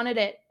really wanted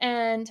it,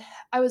 and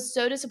I was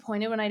so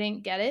disappointed when I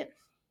didn't get it.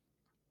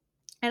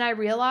 And I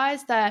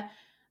realized that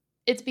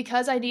it's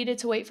because I needed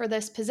to wait for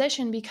this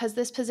position, because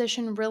this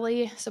position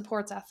really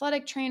supports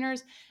athletic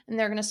trainers, and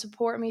they're going to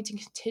support me to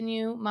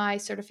continue my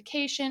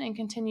certification and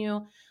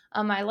continue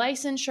my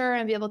licensure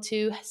and be able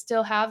to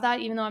still have that,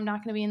 even though I'm not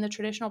going to be in the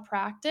traditional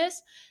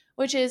practice,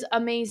 which is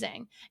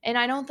amazing. And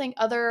I don't think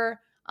other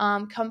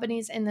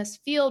companies in this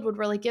field would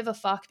really give a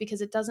fuck,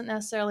 because it doesn't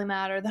necessarily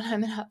matter that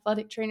I'm an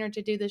athletic trainer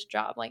to do this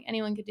job. Like,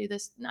 anyone could do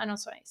this. I don't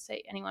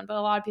say anyone, but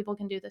a lot of people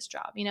can do this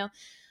job, you know?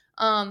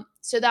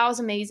 So that was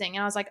amazing.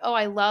 And I was like, oh,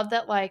 I love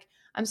that, like,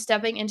 I'm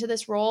stepping into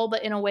this role,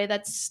 but in a way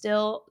that's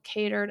still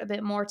catered a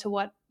bit more to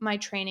what my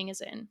training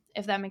is in,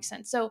 if that makes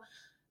sense. So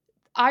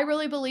I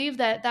really believe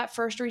that that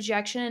first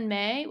rejection in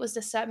May was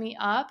to set me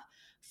up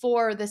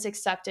for this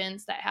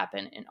acceptance that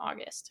happened in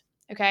August.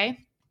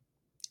 Okay.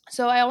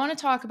 So I want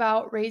to talk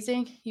about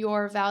raising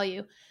your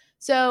value.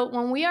 So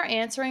when we are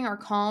answering or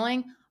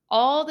calling,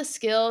 all the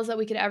skills that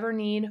we could ever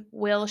need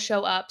will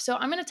show up. So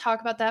I'm going to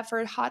talk about that for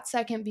a hot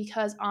second,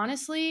 because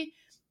honestly,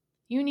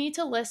 you need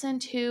to listen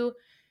to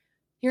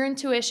your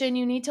intuition.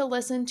 You need to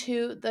listen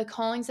to the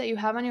callings that you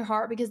have on your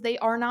heart, because they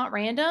are not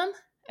random.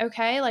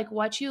 Okay. Like,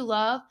 what you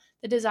love,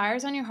 the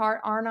desires on your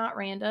heart are not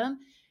random.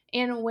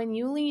 And when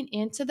you lean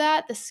into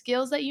that, the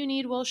skills that you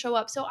need will show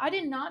up. So I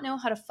did not know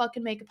how to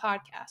fucking make a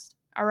podcast.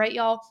 All right,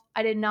 y'all.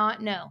 I did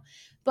not know.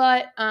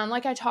 But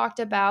like I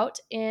talked about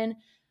in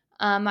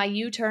my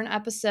U-turn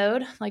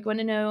episode, like when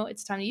to know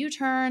it's time to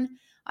U-turn,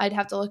 I'd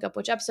have to look up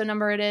which episode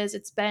number it is.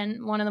 It's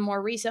been one of the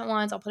more recent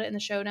ones. I'll put it in the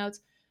show notes.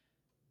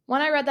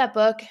 When I read that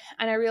book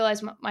and I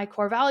realized what my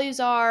core values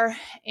are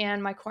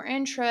and my core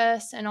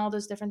interests and all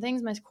those different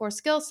things, my core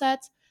skill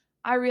sets,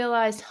 I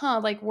realized,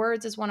 like,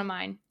 words is one of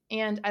mine.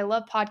 And I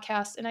love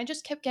podcasts. And I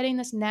just kept getting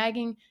this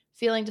nagging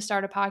feeling to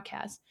start a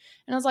podcast.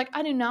 And I was like,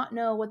 I do not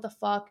know what the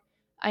fuck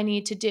I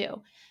need to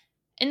do.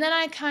 And then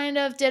I kind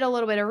of did a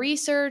little bit of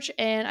research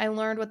and I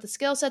learned what the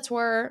skill sets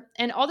were,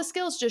 and all the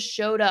skills just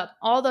showed up.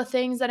 All the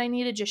things that I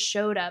needed just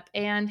showed up.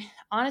 And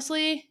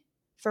honestly,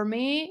 for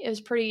me, it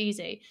was pretty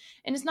easy.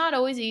 And it's not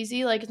always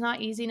easy. Like, it's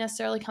not easy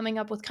necessarily coming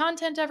up with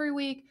content every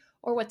week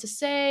or what to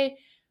say.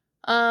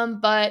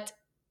 But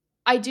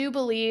I do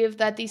believe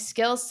that these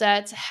skill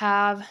sets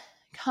have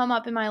come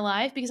up in my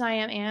life because I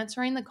am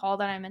answering the call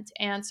that I meant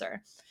to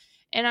answer.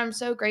 And I'm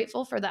so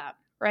grateful for that,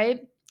 right?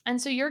 And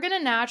so you're going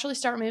to naturally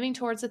start moving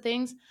towards the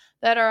things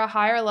that are a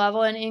higher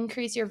level and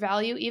increase your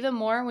value even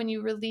more when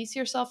you release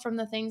yourself from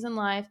the things in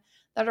life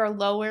that are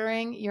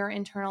lowering your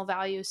internal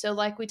value. So,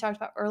 like we talked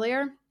about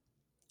earlier,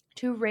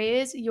 to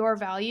raise your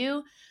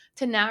value,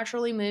 to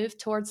naturally move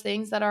towards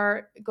things that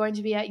are going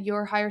to be at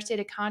your higher state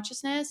of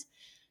consciousness,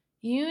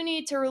 you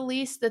need to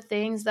release the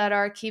things that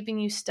are keeping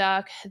you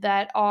stuck,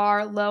 that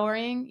are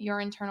lowering your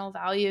internal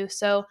value.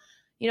 So,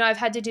 I've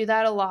had to do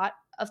that a lot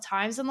of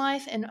times in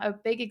life. And a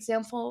big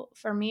example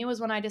for me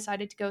was when I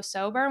decided to go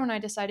sober, when I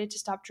decided to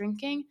stop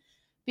drinking,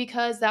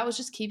 because that was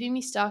just keeping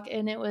me stuck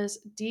and it was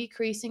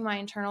decreasing my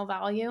internal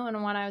value.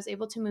 And when I was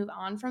able to move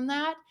on from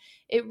that,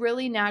 it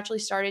really naturally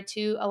started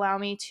to allow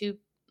me to,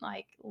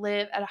 like,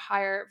 live at a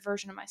higher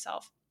version of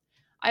myself.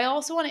 I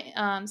also want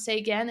to say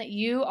again that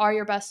you are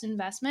your best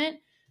investment.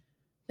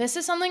 This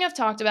is something I've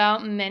talked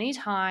about many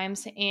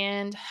times,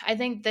 and I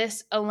think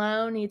this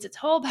alone needs its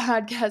whole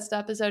podcast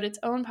episode, its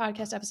own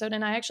podcast episode.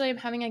 And I actually am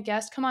having a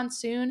guest come on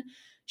soon.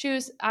 We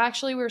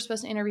were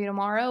supposed to interview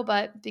tomorrow,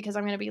 but because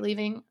I'm going to be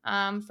leaving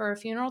for a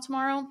funeral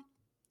tomorrow,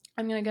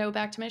 I'm going to go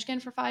back to Michigan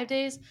for 5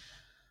 days.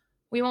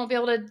 we won't be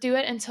able to do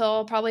it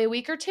until probably a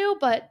week or two,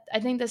 but I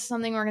think this is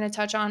something we're going to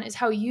touch on, is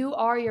how you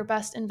are your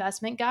best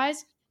investment,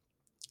 guys.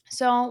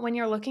 So when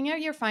you're looking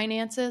at your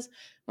finances,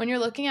 when you're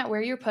looking at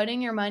where you're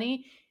putting your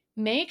money,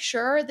 make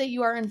sure that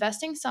you are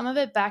investing some of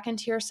it back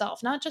into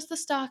yourself, not just the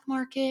stock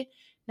market,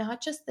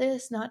 not just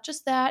this, not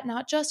just that,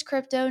 not just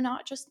crypto,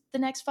 not just the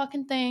next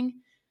fucking thing.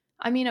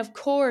 I mean, of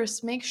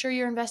course, make sure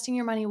you're investing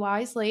your money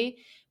wisely,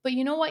 but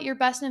you know what your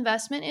best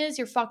investment is?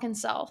 Your fucking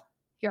self,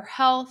 your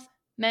health,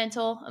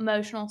 mental,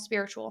 emotional,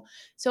 spiritual.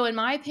 So in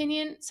my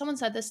opinion, someone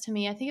said this to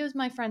me, I think it was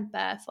my friend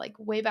Beth, like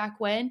way back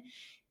when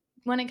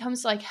it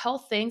comes to like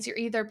health things, you're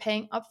either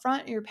paying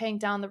upfront or you're paying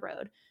down the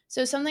road.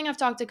 So something I've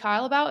talked to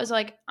Kyle about is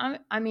like,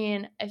 I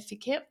mean, if you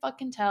can't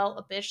fucking tell,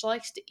 a bitch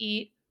likes to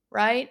eat,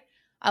 right?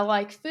 I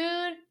like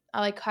food. I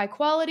like high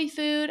quality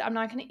food. I'm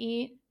not going to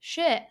eat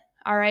shit.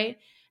 All right.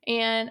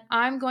 And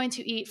I'm going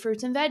to eat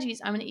fruits and veggies.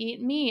 I'm going to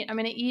eat meat. I'm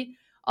going to eat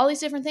all these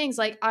different things.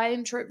 Like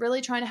I'm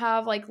really trying to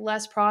have like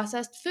less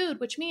processed food,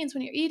 which means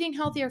when you're eating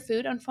healthier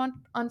food,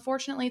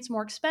 unfortunately, it's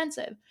more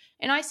expensive.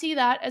 And I see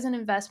that as an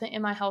investment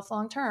in my health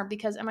long term,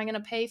 because am I going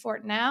to pay for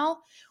it now,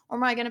 or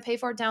am I going to pay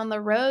for it down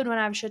the road when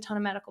I have a shit ton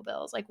of medical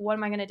bills? Like, what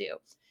am I going to do?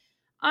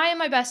 I am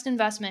my best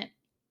investment.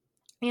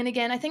 And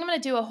again, I think I'm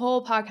going to do a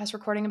whole podcast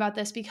recording about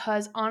this,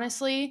 because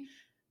honestly,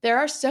 there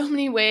are so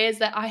many ways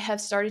that I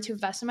have started to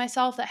invest in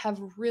myself that have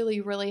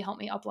really, really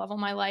helped me up level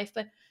my life.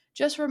 But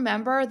just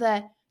remember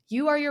that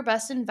you are your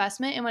best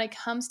investment. And when it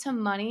comes to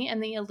money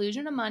and the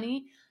illusion of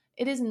money,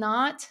 it is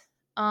not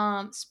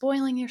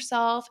spoiling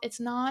yourself.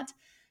 It's not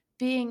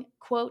being,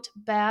 quote,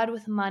 bad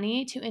with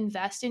money to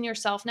invest in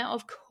yourself. Now,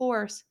 of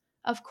course,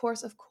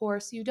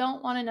 you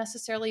don't want to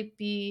necessarily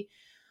be,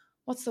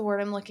 what's the word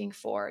I'm looking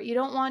for? You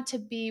don't want to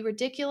be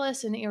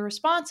ridiculous and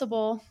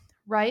irresponsible,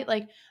 right?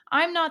 Like,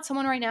 I'm not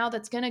someone right now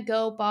that's going to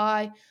go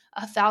buy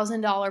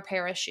 $1,000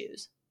 pair of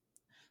shoes.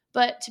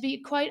 But to be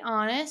quite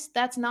honest,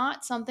 that's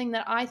not something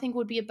that I think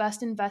would be a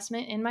best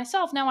investment in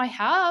myself. Now, I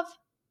have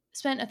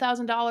spent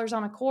 $1,000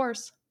 on a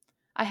course.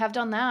 I have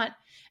done that.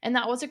 And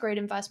that was a great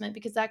investment,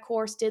 because that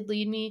course did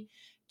lead me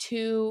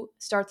to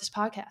start this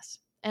podcast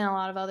and a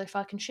lot of other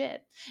fucking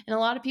shit. And a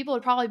lot of people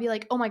would probably be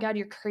like, oh my God,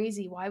 you're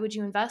crazy. Why would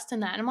you invest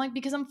in that? And I'm like,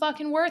 because I'm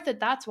fucking worth it.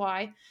 That's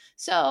why.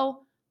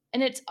 So,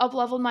 and it's up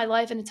leveled my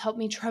life and it's helped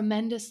me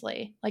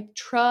tremendously, like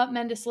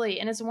tremendously.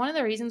 And it's one of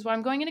the reasons why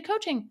I'm going into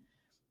coaching,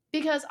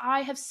 because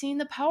I have seen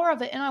the power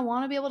of it and I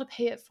want to be able to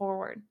pay it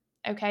forward.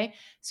 Okay.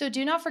 So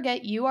do not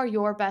forget, you are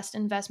your best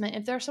investment.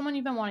 If there's someone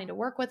you've been wanting to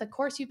work with, a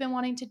course you've been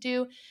wanting to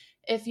do,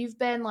 if you've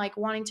been like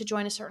wanting to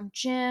join a certain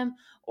gym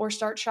or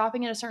start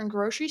shopping at a certain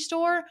grocery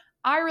store,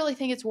 I really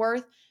think it's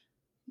worth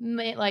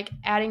like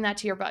adding that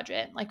to your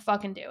budget. Like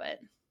fucking do it.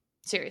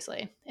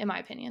 Seriously, in my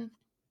opinion.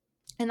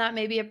 And that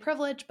may be a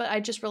privilege, but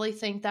I just really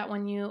think that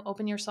when you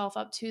open yourself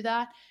up to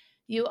that,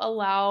 you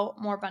allow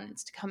more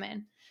abundance to come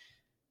in.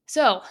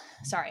 So,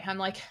 sorry, I'm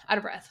like out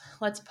of breath.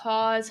 Let's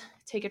pause,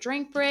 take a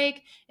drink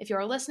break. If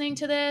you're listening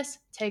to this,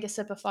 take a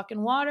sip of fucking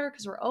water,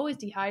 because we're always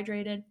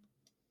dehydrated.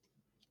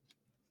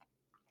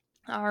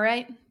 All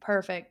right,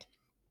 perfect.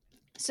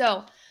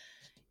 So,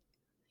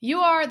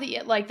 you are the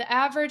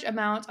average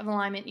amount of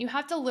alignment. You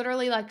have to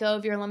literally let go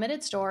of your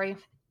limited story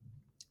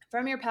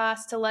from your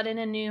past to let in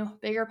a new,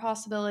 bigger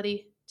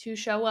possibility to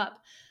show up,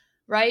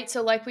 right?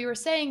 So, like we were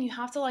saying, you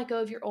have to let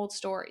go of your old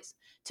stories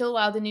to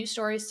allow the new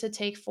stories to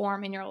take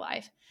form in your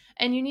life.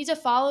 And you need to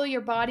follow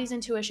your body's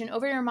intuition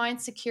over your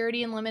mind's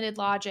security and limited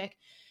logic.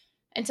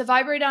 And to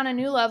vibrate on a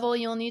new level,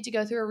 you'll need to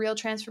go through a real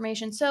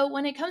transformation. So,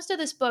 when it comes to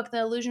this book,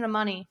 The Illusion of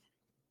Money,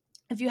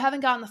 if you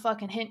haven't gotten the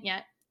fucking hint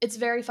yet, it's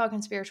very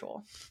fucking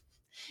spiritual.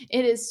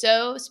 It is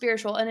so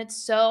spiritual, and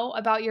it's so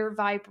about your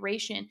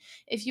vibration.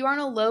 If you are in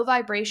a low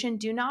vibration,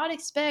 do not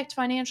expect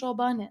financial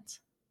abundance.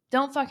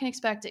 Don't fucking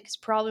expect it, because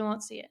you probably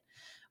won't see it.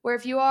 Where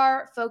if you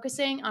are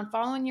focusing on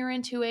following your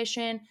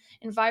intuition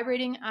and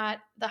vibrating at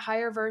the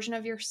higher version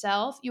of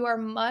yourself, you are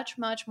much,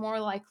 much more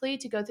likely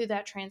to go through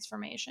that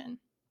transformation.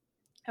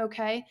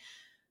 Okay?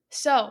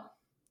 So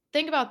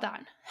think about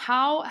that.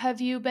 How have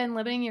you been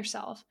limiting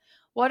yourself?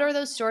 What are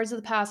those stories of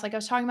the past? Like I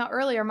was talking about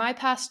earlier, my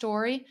past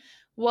story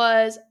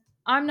was,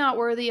 I'm not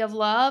worthy of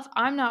love.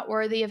 I'm not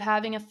worthy of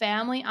having a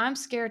family. I'm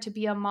scared to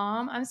be a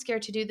mom. I'm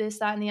scared to do this,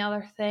 that, and the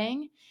other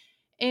thing.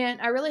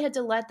 And I really had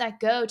to let that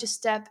go to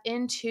step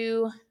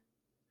into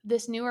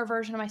this newer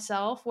version of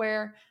myself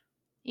where,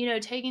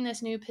 taking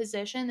this new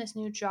position, this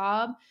new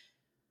job,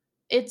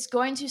 it's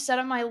going to set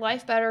up my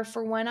life better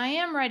for when I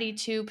am ready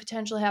to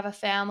potentially have a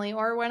family,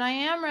 or when I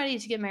am ready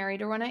to get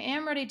married, or when I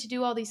am ready to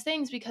do all these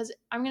things, because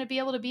I'm going to be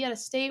able to be at a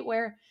state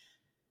where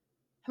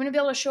I'm going to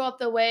be able to show up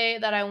the way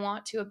that I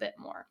want to a bit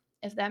more,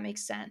 if that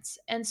makes sense.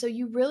 And so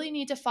you really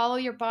need to follow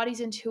your body's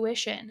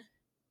intuition.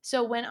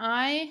 So when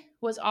I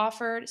was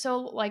offered,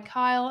 so like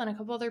Kyle and a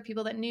couple other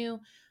people that knew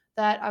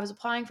that I was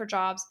applying for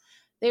jobs,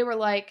 they were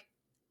like,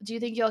 do you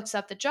think you'll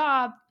accept the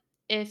job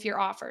if you're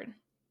offered?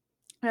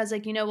 And I was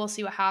like, we'll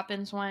see what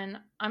happens when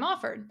I'm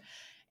offered.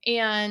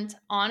 And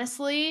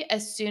honestly,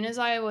 as soon as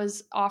I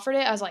was offered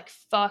it, I was like,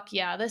 fuck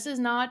yeah, this is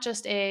not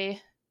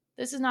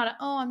This is not a,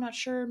 oh, I'm not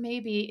sure,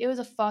 maybe. It was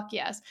a fuck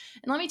yes.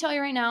 And let me tell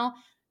you right now,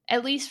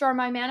 at least for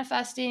my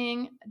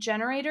manifesting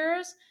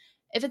generators,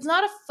 if it's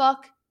not a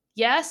fuck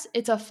yes,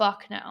 it's a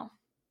fuck no.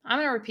 I'm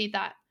going to repeat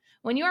that.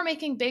 When you are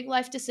making big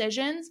life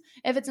decisions,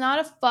 if it's not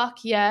a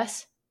fuck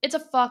yes, it's a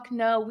fuck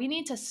no. We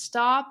need to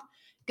stop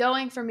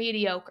going for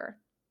mediocre.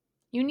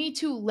 You need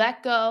to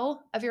let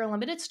go of your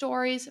limited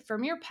stories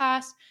from your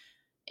past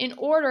in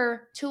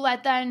order to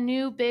let that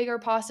new, bigger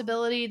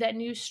possibility, that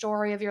new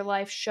story of your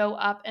life show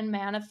up and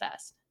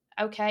manifest.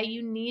 Okay?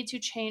 You need to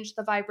change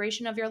the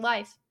vibration of your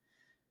life.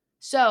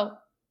 So,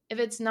 if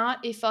it's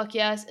not a fuck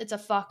yes, it's a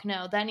fuck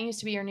no. That needs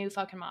to be your new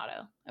fucking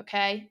motto.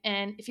 Okay?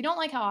 And if you don't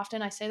like how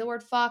often I say the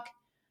word fuck,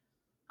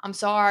 I'm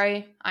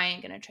sorry. I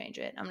ain't going to change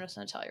it. I'm just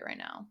going to tell you right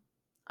now.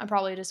 I'm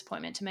probably a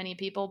disappointment to many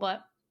people,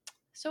 but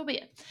so be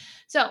it.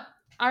 So,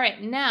 all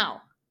right,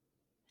 now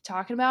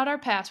talking about our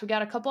past, we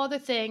got a couple other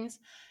things.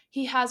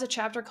 He has a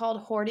chapter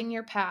called Hoarding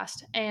Your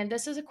Past, and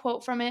this is a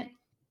quote from it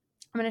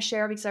I'm going to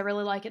share because I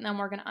really like it, and then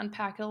we're going to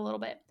unpack it a little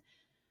bit.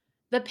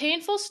 The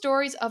painful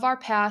stories of our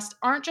past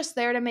aren't just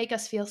there to make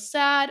us feel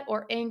sad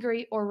or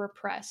angry or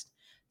repressed.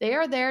 They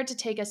are there to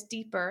take us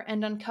deeper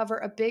and uncover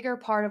a bigger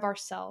part of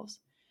ourselves.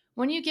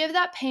 When you give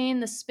that pain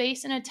the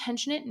space and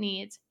attention it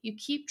needs, you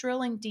keep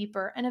drilling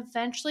deeper, and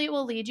eventually it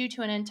will lead you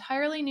to an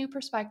entirely new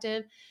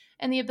perspective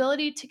and the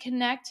ability to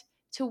connect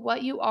to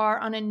what you are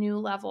on a new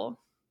level.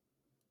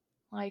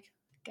 Like,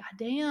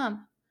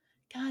 goddamn.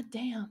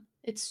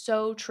 It's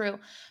so true.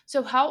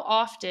 So, how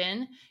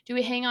often do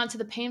we hang on to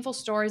the painful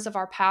stories of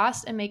our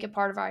past and make it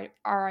part of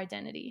our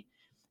identity?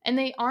 And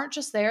they aren't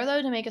just there,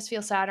 though, to make us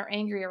feel sad or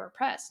angry or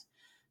repressed.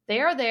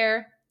 They are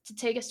there to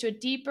take us to a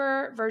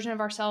deeper version of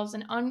ourselves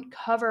and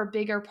uncover a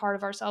bigger part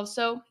of ourselves.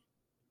 So,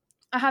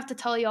 I have to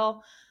tell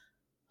y'all,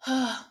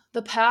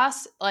 the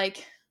past,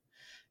 like,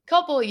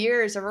 couple of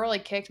years have really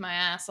kicked my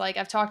ass. Like,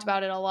 I've talked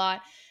about it a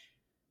lot.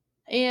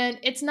 And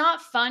it's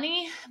not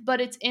funny,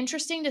 but it's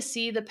interesting to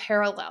see the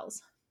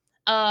parallels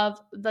of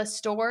the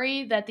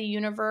story that the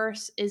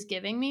universe is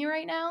giving me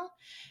right now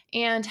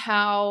and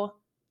how,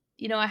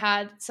 I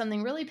had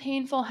something really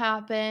painful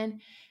happen.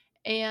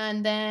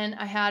 And then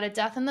I had a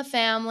death in the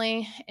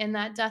family, and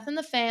that death in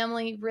the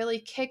family really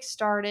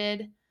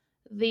kickstarted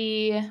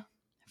the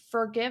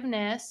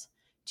forgiveness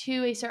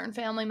to a certain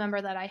family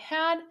member that I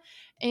had.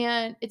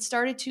 And it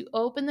started to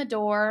open the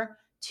door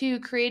to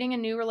creating a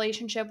new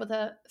relationship with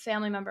a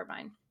family member of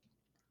mine.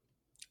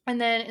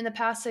 And then in the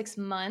past 6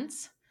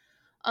 months,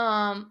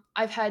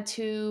 I've had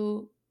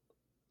to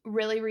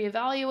really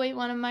reevaluate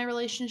one of my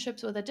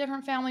relationships with a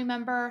different family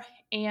member.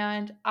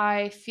 And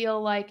I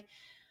feel like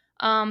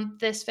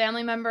this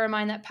family member of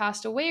mine that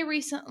passed away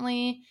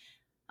recently,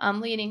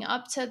 leading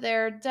up to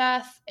their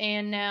death,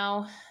 and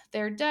now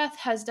their death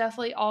has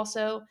definitely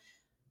also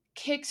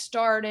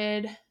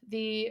kickstarted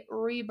the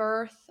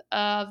rebirth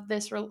of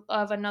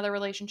of another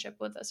relationship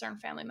with a certain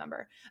family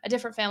member, a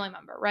different family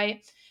member,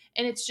 right?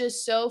 And it's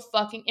just so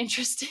fucking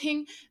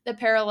interesting, the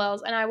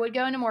parallels. And I would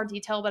go into more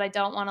detail, but I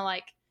don't want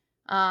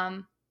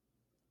to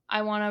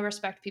I want to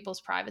respect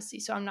people's privacy,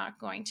 so I'm not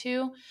going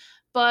to.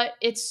 But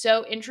it's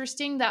so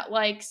interesting that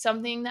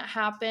something that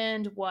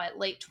happened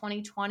late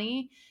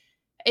 2020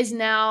 is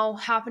now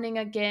happening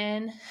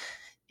again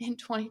in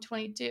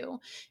 2022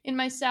 in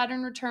my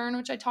Saturn return,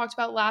 which I talked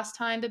about last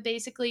time. But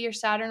basically, your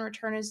Saturn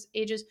return is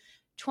ages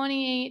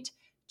 28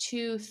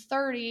 to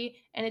 30,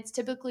 and it's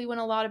typically when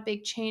a lot of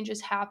big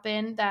changes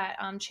happen that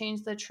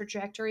change the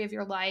trajectory of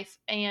your life.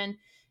 And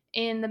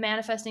in the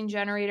manifesting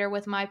generator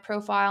with my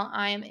profile,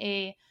 I am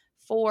a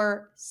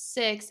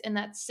 4-6, and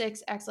that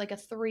 6 acts like a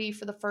 3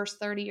 for the first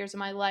 30 years of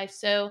my life.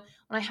 So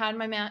when I had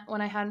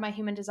my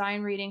human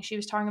design reading, she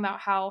was talking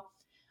about how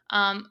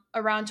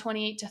around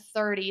 28 to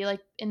 30, like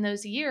in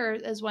those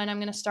years, is when I'm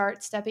going to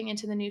start stepping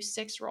into the new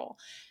 6 role.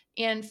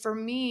 And for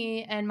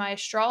me and my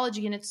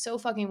astrology, and it's so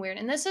fucking weird.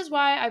 And this is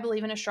why I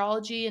believe in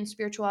astrology and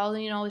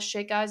spirituality and all this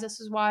shit, guys. This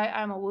is why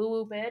I'm a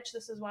woo-woo bitch.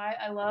 This is why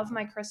I love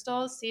my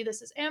crystals. See,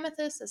 this is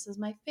amethyst. This is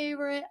my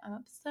favorite. I'm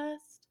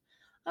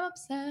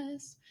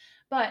obsessed.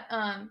 But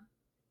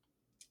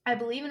I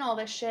believe in all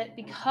this shit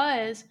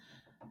because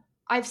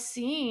I've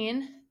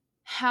seen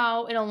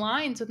how it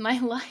aligns with my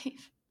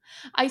life.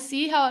 I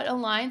see how it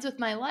aligns with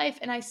my life,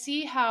 and I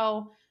see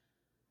how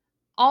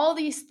all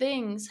these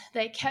things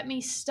that kept me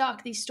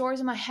stuck, these stories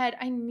in my head,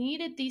 I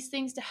needed these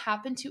things to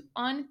happen to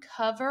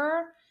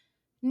uncover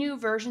new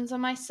versions of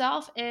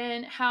myself.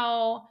 And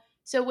how,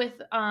 so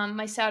with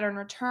my Saturn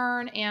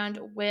return and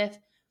with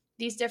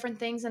these different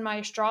things in my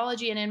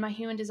astrology and in my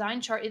human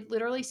design chart, it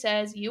literally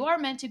says you are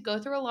meant to go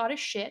through a lot of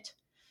shit.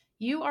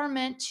 You are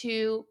meant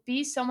to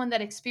be someone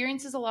that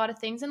experiences a lot of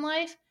things in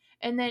life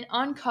and then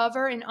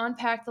uncover and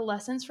unpack the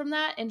lessons from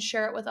that and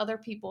share it with other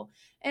people.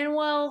 And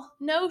well,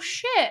 no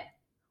shit.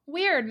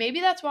 Weird.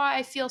 Maybe that's why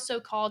I feel so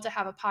called to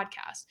have a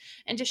podcast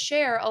and to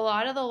share a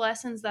lot of the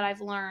lessons that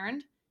I've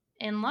learned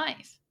in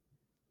life.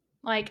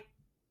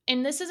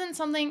 And this isn't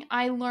something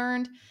I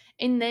learned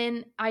and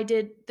then I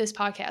did this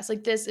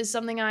podcast. This is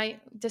something I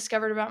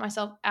discovered about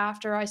myself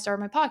after I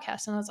started my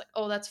podcast. And I was like,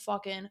 oh, that's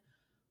fucking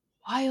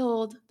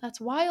wild. That's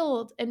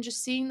wild. And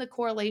just seeing the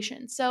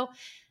correlation. So,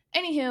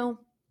 anywho,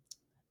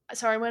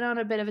 sorry, I went on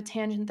a bit of a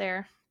tangent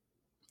there.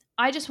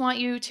 I just want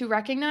you to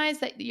recognize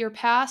that your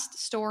past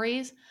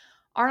stories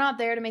are not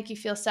there to make you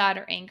feel sad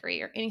or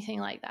angry or anything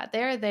like that.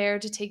 They're there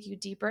to take you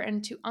deeper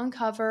and to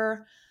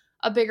uncover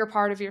a bigger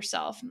part of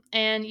yourself.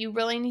 And you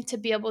really need to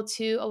be able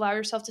to allow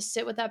yourself to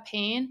sit with that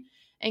pain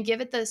and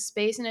give it the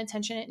space and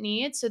attention it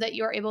needs so that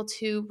you are able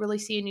to really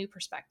see a new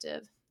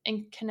perspective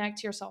and connect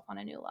to yourself on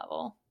a new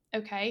level.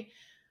 Okay.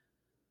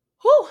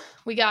 Whew,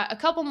 we got a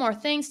couple more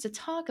things to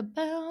talk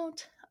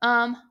about.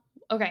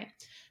 Okay.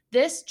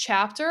 This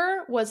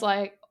chapter was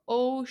like,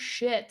 oh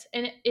shit.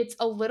 And it's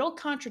a little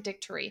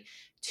contradictory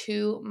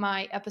to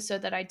my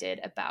episode that I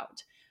did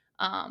about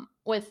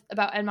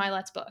Ed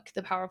Milet's book,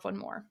 The Power of One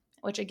More,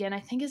 which again I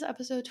think is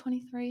episode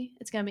 23.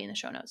 It's gonna be in the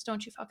show notes.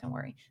 Don't you fucking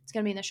worry. It's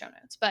gonna be in the show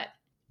notes. But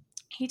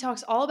he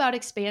talks all about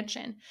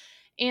expansion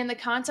and the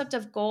concept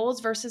of goals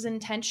versus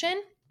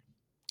intention.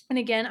 And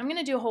again, I'm going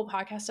to do a whole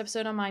podcast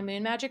episode on my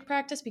moon magic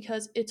practice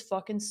because it's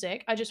fucking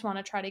sick. I just want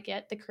to try to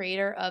get the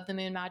creator of the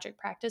moon magic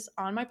practice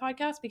on my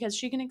podcast because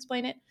she can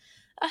explain it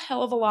a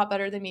hell of a lot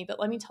better than me. But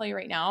let me tell you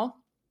right now,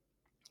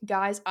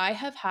 guys, I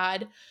have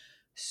had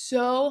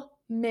so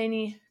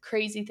many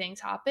crazy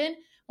things happen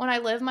when I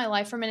live my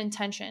life from an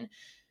intention.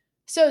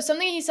 So,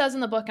 something he says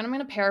in the book, and I'm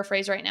going to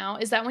paraphrase right now,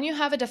 is that when you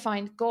have a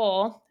defined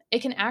goal,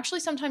 it can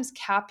actually sometimes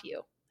cap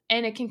you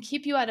and it can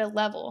keep you at a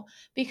level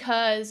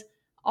because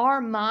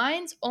our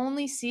minds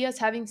only see us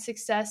having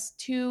success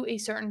to a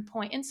certain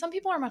point. And some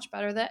people are much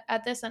better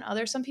at this than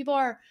others. Some people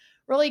are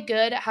really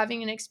good at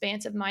having an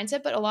expansive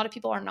mindset, but a lot of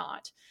people are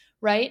not.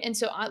 Right. And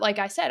so, like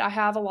I said, I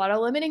have a lot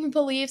of limiting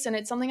beliefs and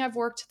it's something I've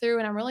worked through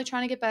and I'm really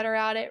trying to get better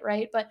at it.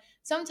 Right. But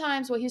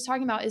sometimes what he was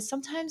talking about is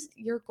sometimes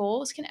your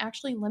goals can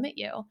actually limit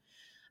you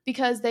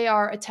because they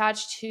are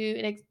attached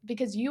to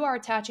because you are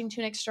attaching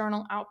to an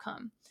external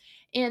outcome.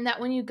 And that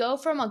when you go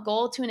from a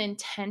goal to an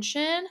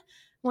intention,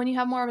 when you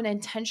have more of an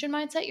intention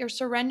mindset, you're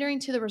surrendering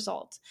to the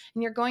result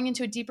and you're going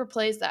into a deeper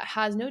place that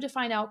has no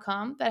defined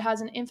outcome, that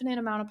has an infinite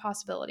amount of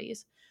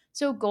possibilities.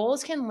 So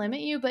goals can limit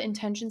you, but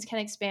intentions can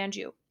expand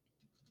you.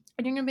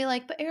 And you're going to be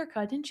like, but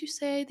Erica, didn't you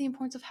say the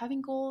importance of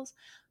having goals?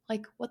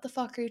 Like, what the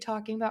fuck are you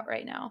talking about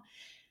right now?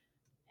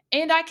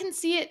 And I can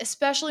see it,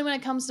 especially when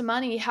it comes to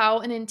money, how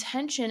an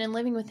intention and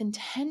living with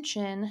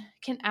intention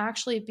can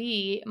actually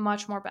be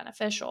much more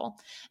beneficial.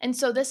 And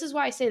so, this is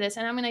why I say this.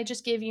 And I'm going to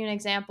just give you an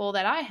example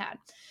that I had.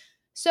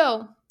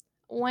 So,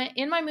 when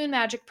in my moon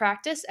magic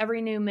practice,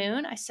 every new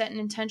moon, I set an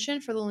intention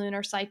for the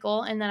lunar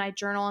cycle and then I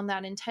journal on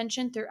that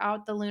intention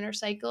throughout the lunar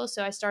cycle.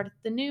 So, I start at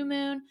the new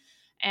moon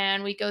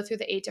and we go through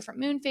the 8 different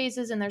moon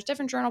phases, and there's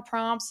different journal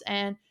prompts.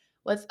 And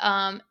with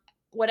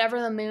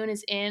whatever the moon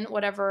is in,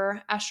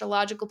 whatever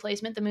astrological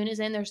placement the moon is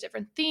in, there's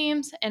different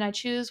themes, and I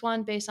choose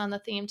one based on the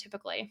theme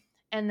typically.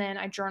 And then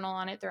I journal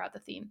on it throughout the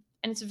theme.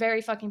 And it's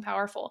very fucking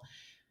powerful.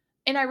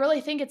 And I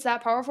really think it's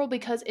that powerful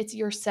because it's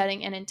you're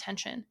setting an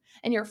intention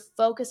and you're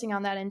focusing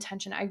on that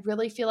intention. I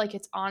really feel like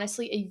it's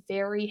honestly a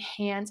very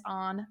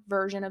hands-on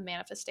version of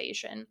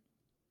manifestation.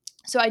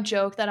 So I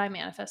joke that I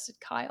manifested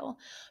Kyle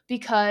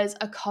because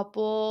I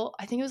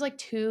think it was like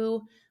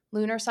 2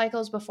 lunar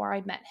cycles before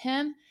I met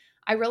him,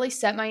 I really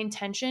set my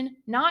intention,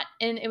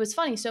 and it was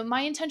funny. So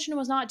my intention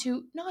was not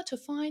to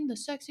find the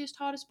sexiest,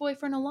 hottest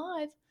boyfriend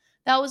alive.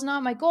 That was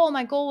not my goal.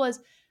 My goal was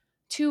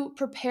to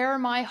prepare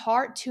my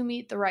heart to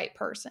meet the right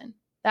person.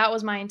 That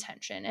was my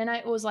intention. And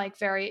it was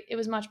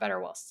much better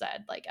well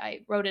said. Like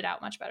I wrote it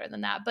out much better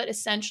than that. But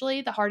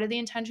essentially, the heart of the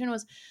intention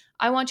was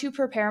I want to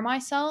prepare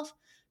myself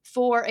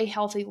for a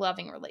healthy,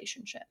 loving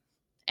relationship.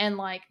 And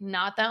like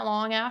not that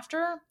long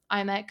after,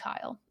 I met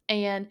Kyle.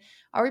 And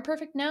are we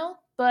perfect? No.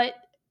 But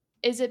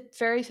is it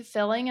very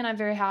fulfilling and I'm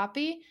very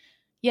happy?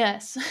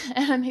 Yes.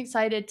 And I'm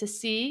excited to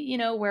see,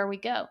 where we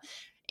go.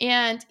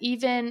 And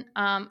even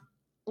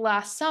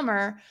last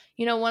summer,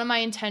 one of my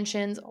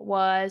intentions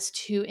was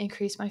to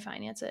increase my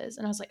finances.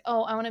 And I was like,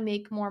 oh, I want to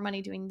make more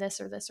money doing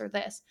this or this or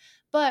this.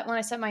 But when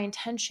I set my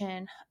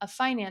intention of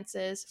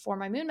finances for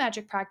my moon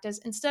magic practice,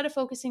 instead of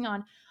focusing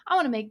on, I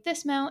want to make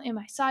this amount in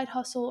my side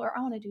hustle, or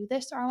I want to do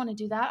this, or I want to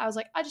do that, I was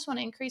like, I just want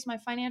to increase my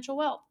financial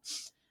wealth.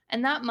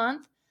 And that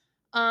month,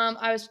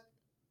 I was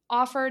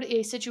offered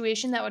a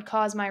situation that would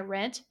cause my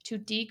rent to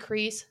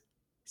decrease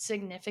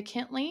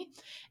significantly.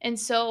 And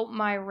so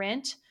my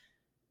rent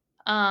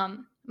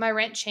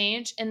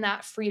changed and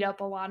that freed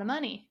up a lot of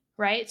money,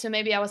 right? So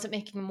maybe I wasn't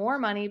making more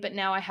money, but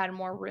now I had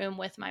more room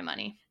with my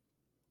money.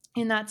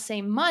 In that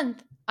same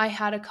month, I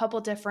had a couple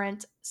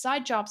different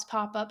side jobs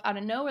pop up out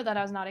of nowhere that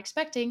I was not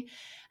expecting.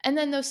 And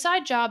then those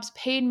side jobs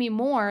paid me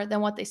more than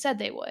what they said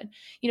they would.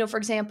 For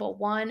example,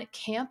 one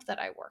camp that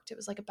I worked, it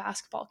was like a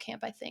basketball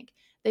camp, I think.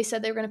 They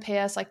said they were going to pay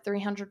us like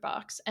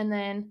 $300. And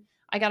then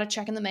I got a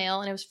check in the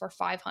mail and it was for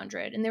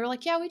 $500. And they were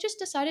like, yeah, we just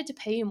decided to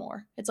pay you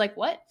more. It's like,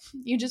 what?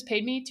 You just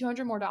paid me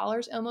 $200 more,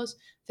 almost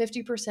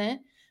 50%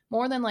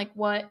 more than like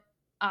what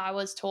I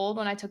was told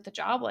when I took the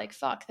job. Like,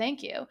 fuck,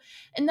 thank you.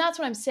 And that's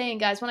what I'm saying,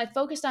 guys. When I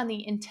focused on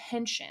the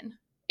intention,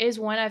 is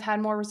when I've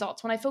had more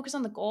results. When I focus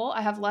on the goal,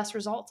 I have less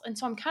results. And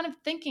so I'm kind of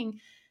thinking,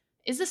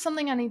 is this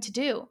something I need to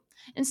do?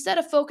 Instead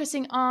of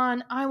focusing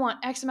on, I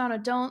want X amount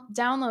of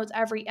downloads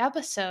every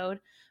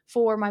episode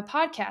for my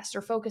podcast,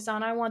 or focus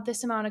on, I want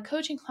this amount of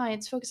coaching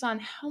clients, focus on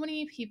how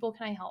many people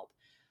can I help?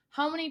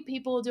 How many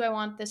people do I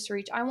want this to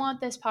reach? I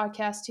want this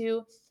podcast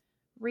to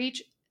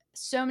reach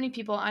so many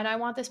people, and I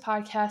want this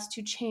podcast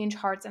to change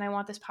hearts, and I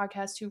want this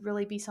podcast to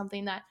really be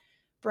something that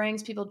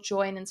brings people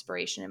joy and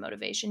inspiration and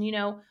motivation.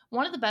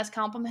 One of the best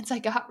compliments I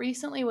got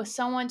recently was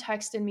someone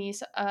texted me,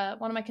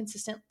 one of my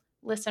consistent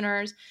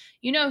listeners,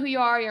 you know who you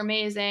are, you're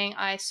amazing,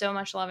 I so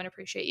much love and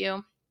appreciate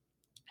you.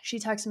 She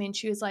texted me and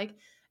she was like,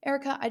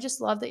 Erica, I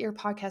just love that your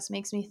podcast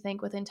makes me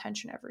think with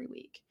intention every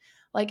week.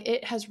 Like,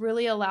 it has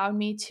really allowed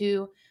me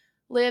to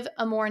live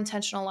a more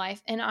intentional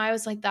life. And I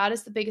was like, that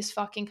is the biggest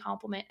fucking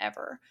compliment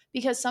ever.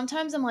 Because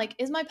sometimes I'm like,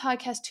 is my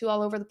podcast too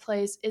all over the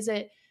place? Is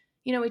it,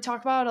 we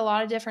talk about a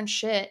lot of different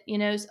shit.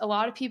 A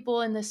lot of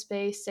people in this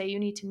space say you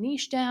need to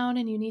niche down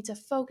and you need to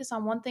focus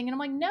on one thing. And I'm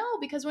like, no,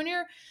 because when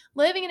you're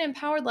living an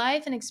empowered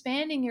life and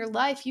expanding your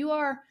life,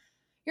 you're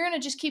going to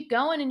just keep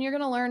going and you're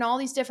going to learn all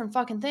these different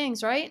fucking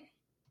things, right?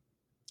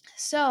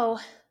 So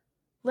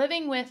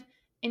living with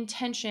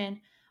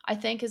intention, I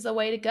think, is the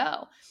way to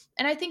go.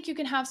 And I think you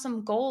can have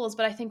some goals,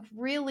 but I think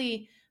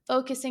really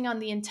focusing on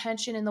the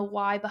intention and the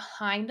why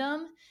behind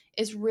them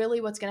is really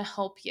what's going to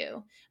help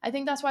you. I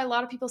think that's why a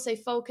lot of people say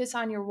focus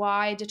on your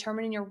why,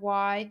 determining your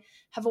why,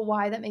 have a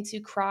why that makes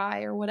you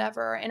cry or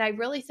whatever. And I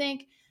really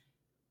think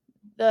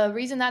the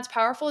reason that's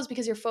powerful is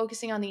because you're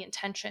focusing on the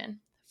intention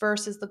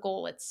versus the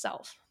goal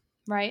itself,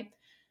 right?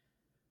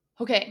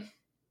 Okay,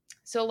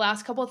 so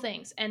last couple of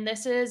things, and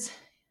this is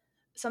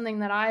something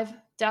that I've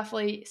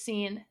definitely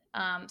seen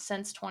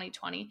since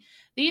 2020.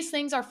 These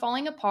things are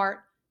falling apart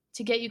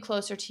to get you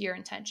closer to your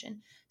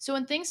intention. So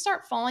when things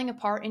start falling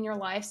apart in your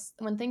life,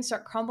 when things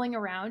start crumbling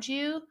around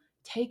you,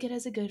 take it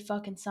as a good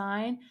fucking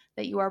sign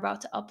that you are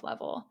about to up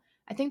level.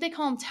 I think they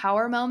call them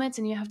tower moments,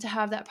 and you have to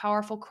have that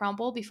powerful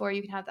crumble before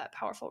you can have that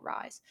powerful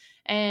rise.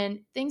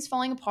 And things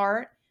falling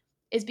apart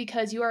is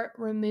because you are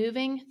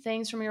removing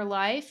things from your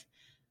life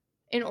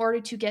in order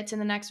to get to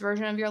the next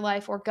version of your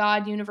life, or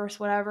God, universe,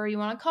 whatever you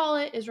want to call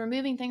it, is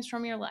removing things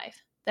from your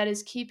life that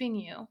is keeping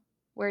you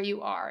where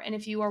you are. And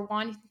if you are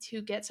wanting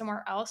to get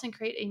somewhere else and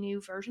create a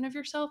new version of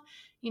yourself,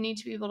 you need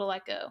to be able to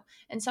let go.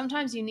 And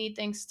sometimes you need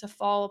things to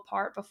fall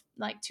apart,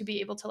 to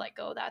be able to let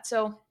go of that.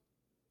 So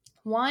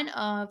one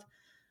of,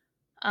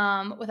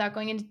 without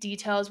going into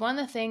details, one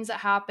of the things that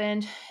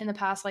happened in the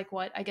past,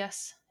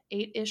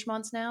 8-ish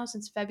months now,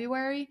 since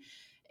February,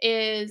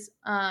 is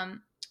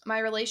my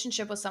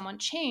relationship with someone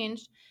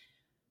changed.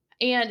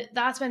 And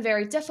that's been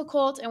very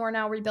difficult, and we're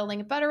now rebuilding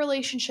a better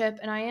relationship,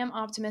 and I am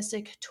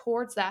optimistic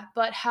towards that.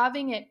 But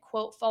having it,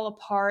 quote, fall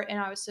apart, and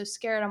I was so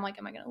scared. I'm like,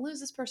 am I going to lose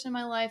this person in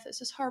my life?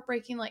 This is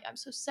heartbreaking. Like, I'm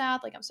so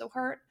sad. Like, I'm so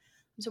hurt.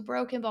 I'm so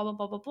broken, blah, blah,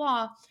 blah, blah,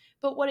 blah.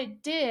 But what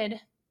it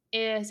did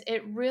is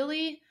it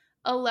really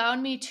allowed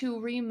me to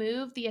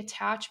remove the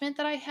attachment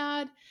that I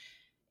had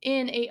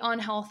in a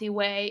unhealthy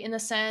way, in the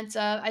sense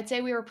of, I'd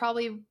say we were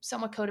probably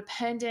somewhat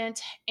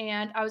codependent,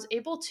 and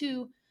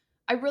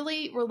I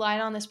really relied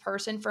on this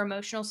person for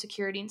emotional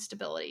security and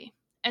stability.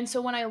 And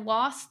so when I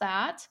lost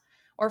that,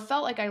 or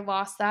felt like I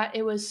lost that,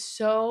 it was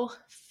so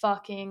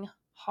fucking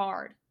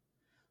hard.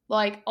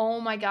 Like, oh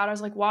my God, I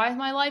was like, why is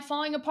my life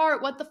falling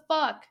apart? What the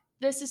fuck?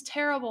 This is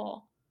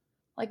terrible.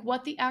 Like,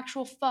 what the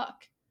actual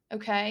fuck?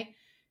 Okay.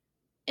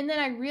 And then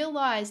I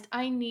realized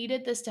I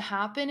needed this to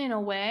happen in a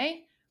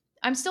way.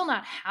 I'm still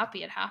not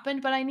happy it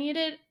happened, but I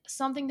needed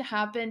something to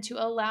happen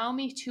to allow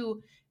me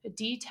to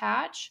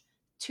detach,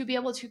 to be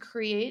able to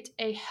create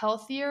a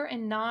healthier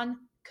and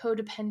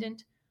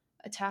non-codependent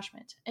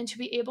attachment, and to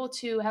be able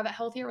to have a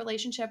healthier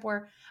relationship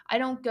where I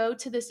don't go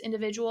to this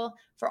individual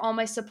for all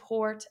my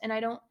support, and I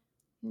don't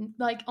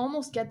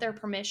almost get their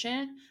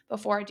permission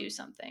before I do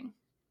something.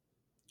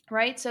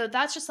 Right? So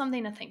that's just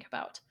something to think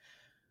about.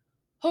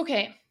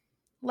 Okay,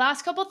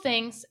 last couple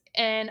things,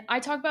 and I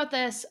talk about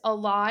this a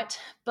lot,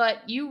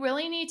 but you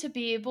really need to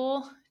be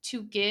able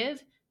to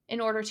give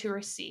in order to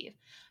receive.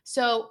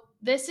 So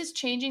this is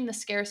changing the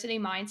scarcity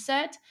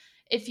mindset.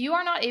 If you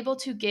are not able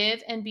to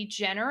give and be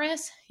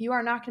generous, you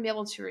are not going to be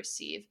able to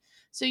receive.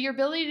 So your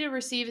ability to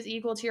receive is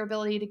equal to your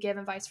ability to give,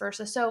 and vice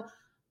versa. So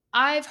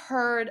I've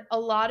heard a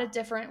lot of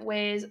different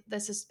ways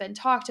this has been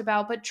talked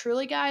about, but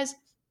truly, guys,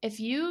 if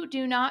you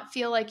do not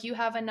feel like you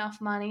have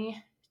enough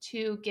money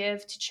to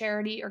give to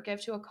charity or give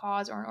to a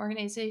cause or an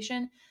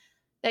organization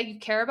that you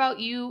care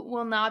about, you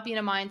will not be in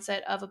a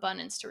mindset of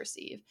abundance to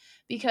receive.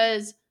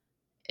 Because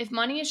if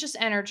money is just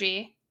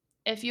energy,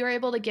 if you're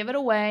able to give it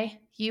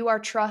away, you are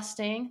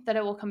trusting that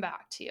it will come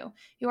back to you.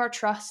 You are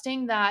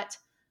trusting that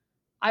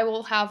I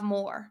will have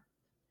more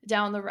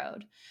down the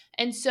road.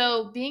 And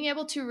so being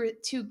able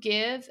to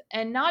give,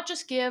 and not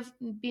just give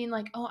being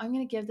like, oh, I'm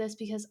going to give this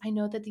because I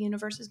know that the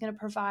universe is going to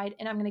provide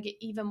and I'm going to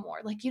get even more.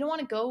 Like, you don't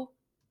want to go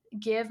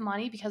give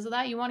money because of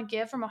that. You want to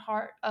give from a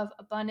heart of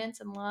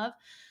abundance and love.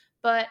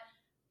 But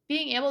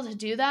being able to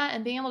do that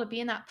and being able to be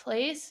in that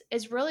place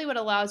is really what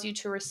allows you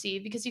to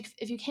receive, because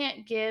if you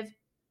can't give,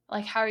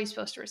 like, how are you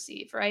supposed to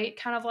receive, right?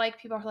 Kind of like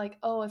people are like,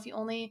 oh, if you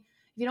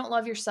don't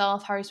love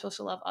yourself, how are you supposed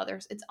to love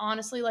others? It's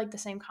honestly like the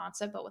same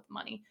concept, but with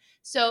money.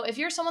 So if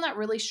you're someone that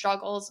really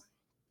struggles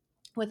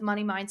with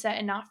money mindset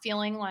and not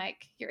feeling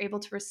like you're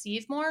able to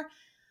receive more,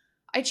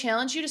 I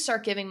challenge you to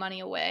start giving money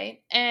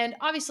away, and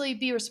obviously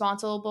be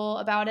responsible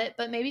about it,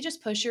 but maybe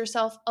just push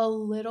yourself a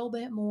little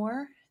bit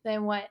more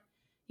than what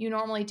you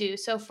normally do.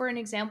 So for an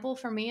example,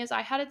 for me, is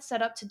I had it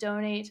set up to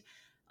donate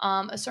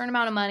a certain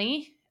amount of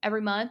money every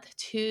month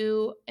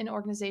to an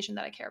organization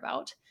that I care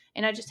about.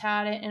 And I just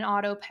had it in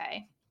auto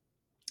pay.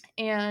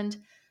 And,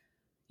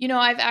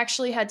 I've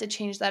actually had to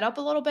change that up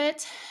a little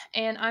bit,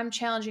 and I'm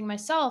challenging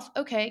myself,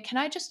 okay, can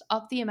I just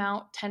up the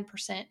amount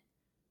 10%?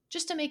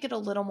 Just to make it a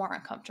little more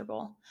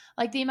uncomfortable.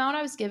 Like, the amount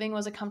I was giving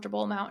was a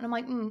comfortable amount, and I'm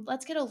like,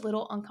 let's get a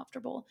little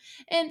uncomfortable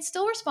and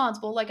still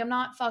responsible. Like, I'm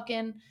not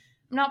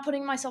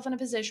putting myself in a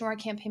position where I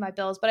can't pay my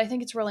bills, but I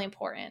think it's really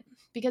important,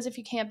 because if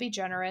you can't be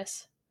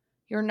generous,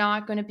 you're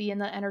not going to be in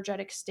the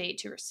energetic state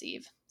to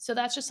receive. So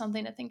that's just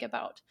something to think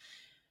about.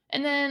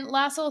 And then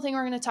last little thing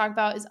we're going to talk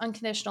about is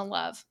unconditional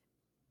love.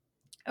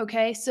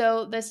 Okay,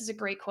 so this is a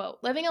great quote.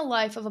 Living a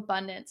life of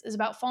abundance is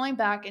about falling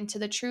back into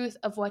the truth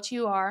of what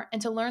you are and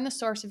to learn the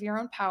source of your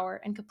own power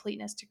and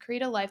completeness to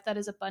create a life that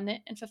is abundant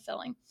and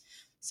fulfilling.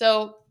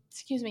 So,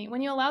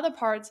 when you allow the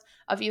parts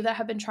of you that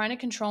have been trying to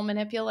control,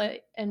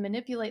 manipulate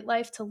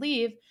life to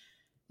leave,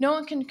 no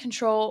one can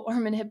control or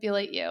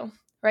manipulate you,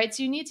 right?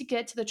 So you need to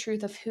get to the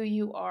truth of who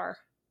you are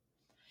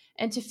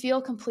and to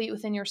feel complete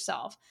within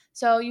yourself.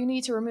 So you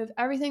need to remove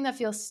everything that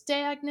feels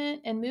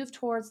stagnant and move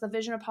towards the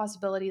vision of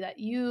possibility that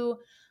you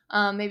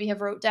maybe have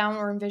wrote down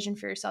or envisioned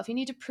for yourself. You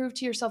need to prove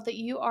to yourself that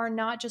you are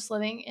not just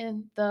living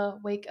in the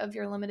wake of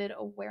your limited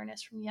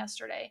awareness from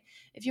yesterday.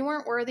 If you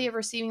weren't worthy of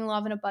receiving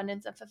love and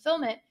abundance and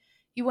fulfillment,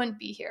 you wouldn't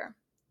be here.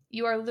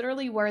 You are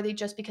literally worthy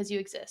just because you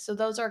exist. So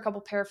those are a couple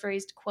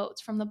paraphrased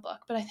quotes from the book,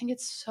 but I think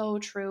it's so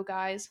true,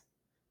 guys.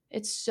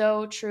 It's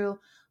so true.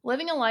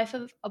 Living a life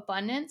of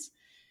abundance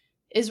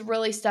is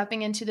really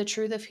stepping into the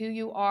truth of who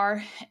you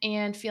are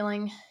and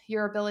feeling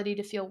your ability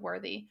to feel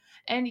worthy.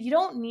 And you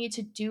don't need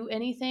to do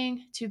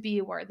anything to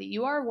be worthy.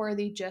 You are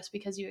worthy just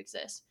because you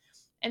exist.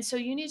 And so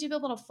you need to be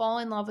able to fall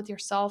in love with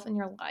yourself and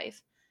your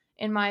life,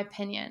 in my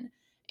opinion,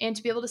 and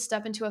to be able to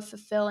step into a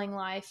fulfilling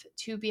life,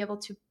 to be able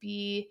to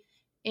be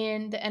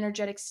in the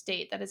energetic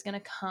state that is going to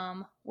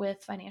come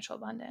with financial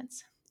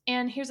abundance.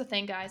 And here's the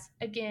thing, guys.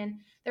 Again,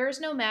 there is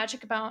no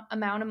magic amount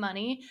of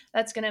money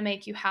that's going to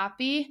make you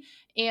happy.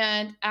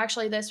 And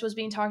actually, this was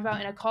being talked about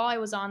in a call I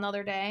was on the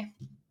other day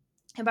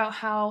about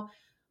how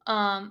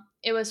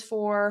it was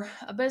for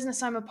a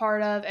business I'm a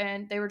part of.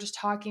 And they were just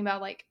talking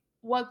about, like,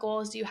 what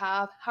goals do you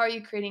have? How are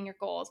you creating your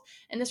goals?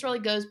 And this really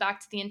goes back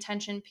to the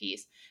intention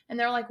piece. And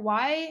they're like,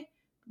 why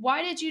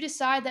did you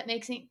decide that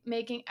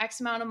making X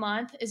amount a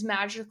month is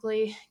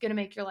magically going to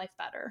make your life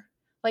better?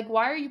 Like,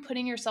 why are you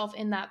putting yourself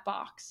in that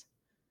box?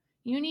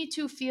 You need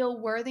to feel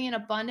worthy and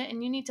abundant,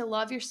 and you need to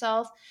love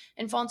yourself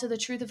and fall into the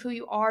truth of who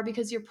you are,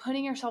 because you're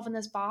putting yourself in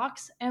this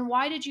box. And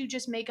why did you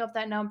just make up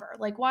that number?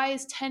 Like, why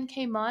is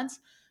 10K months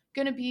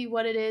going to be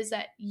what it is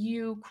that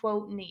you,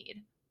 quote,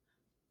 need?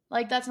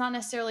 Like, that's not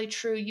necessarily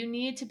true. You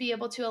need to be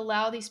able to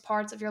allow these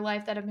parts of your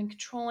life that have been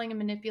controlling and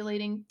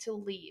manipulating to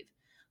leave.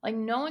 Like,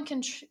 no one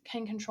can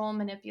control and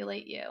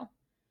manipulate you.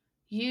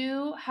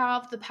 You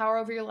have the power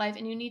over your life,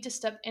 and you need to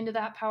step into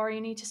that power.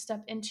 You need to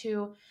step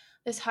into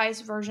this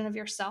highest version of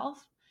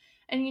yourself,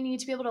 and you need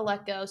to be able to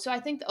let go. So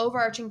I think the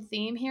overarching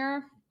theme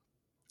here,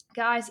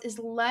 guys, is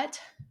let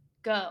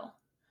go.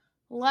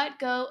 Let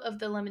go of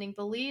the limiting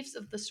beliefs,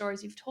 of the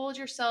stories you've told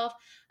yourself,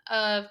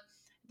 of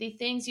the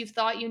things you've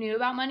thought you knew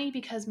about money,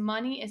 because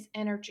money is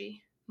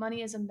energy.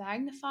 Money is a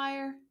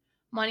magnifier.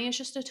 Money is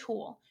just a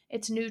tool.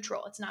 It's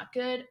neutral. It's not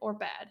good or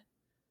bad,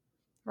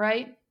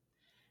 right?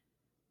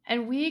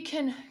 And we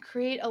can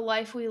create a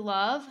life we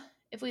love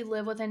if we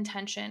live with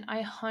intention.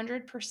 I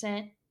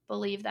 100%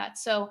 believe that.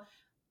 So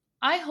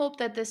I hope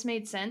that this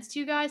made sense to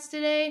you guys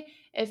today.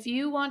 If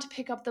you want to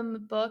pick up the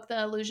book,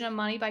 The Illusion of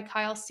Money by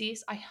Kyle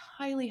Cease, I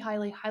highly,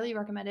 highly, highly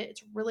recommend it.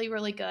 It's really,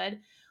 really good.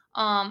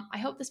 I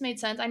hope this made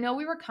sense. I know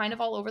we were kind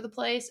of all over the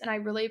place, and I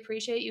really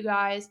appreciate you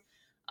guys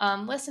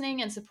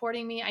listening and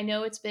supporting me. I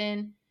know it's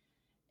been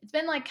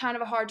like kind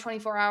of a hard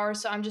 24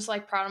 hours, so I'm just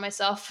like proud of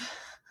myself.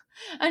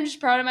 I'm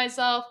just proud of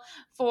myself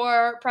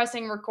for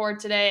pressing record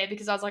today,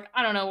 because I was like,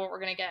 I don't know what we're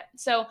going to get.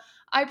 So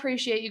I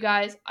appreciate you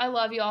guys. I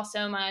love you all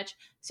so much.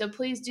 So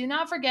please do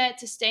not forget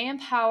to stay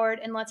empowered,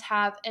 and let's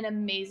have an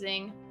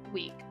amazing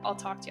week. I'll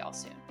talk to y'all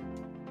soon.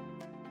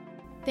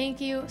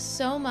 Thank you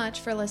so much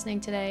for listening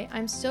today.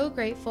 I'm so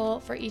grateful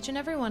for each and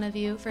every one of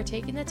you for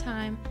taking the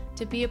time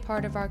to be a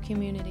part of our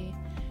community.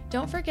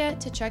 Don't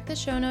forget to check the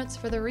show notes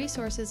for the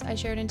resources I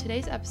shared in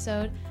today's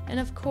episode, and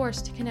of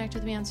course to connect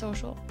with me on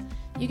social.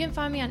 You can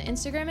find me on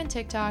Instagram and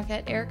TikTok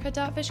at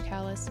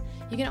erica.vishkalis.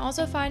 You can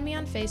also find me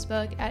on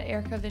Facebook at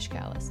Erica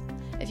Vishkalis.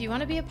 If you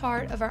want to be a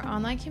part of our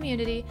online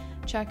community,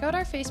 check out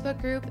our Facebook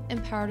group,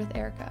 Empowered with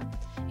Erica.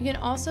 You can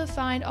also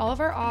find all of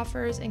our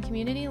offers and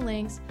community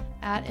links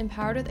at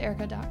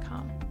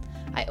empoweredwitherica.com.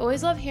 I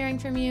always love hearing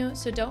from you,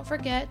 so don't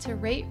forget to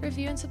rate,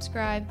 review, and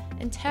subscribe,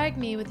 and tag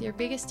me with your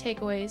biggest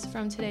takeaways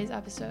from today's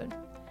episode.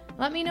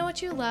 Let me know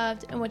what you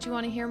loved and what you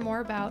want to hear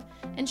more about,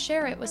 and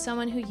share it with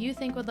someone who you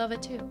think would love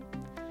it too.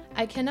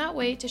 I cannot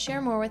wait to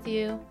share more with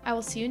you. I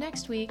will see you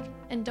next week,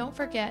 and don't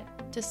forget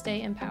to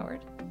stay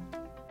empowered.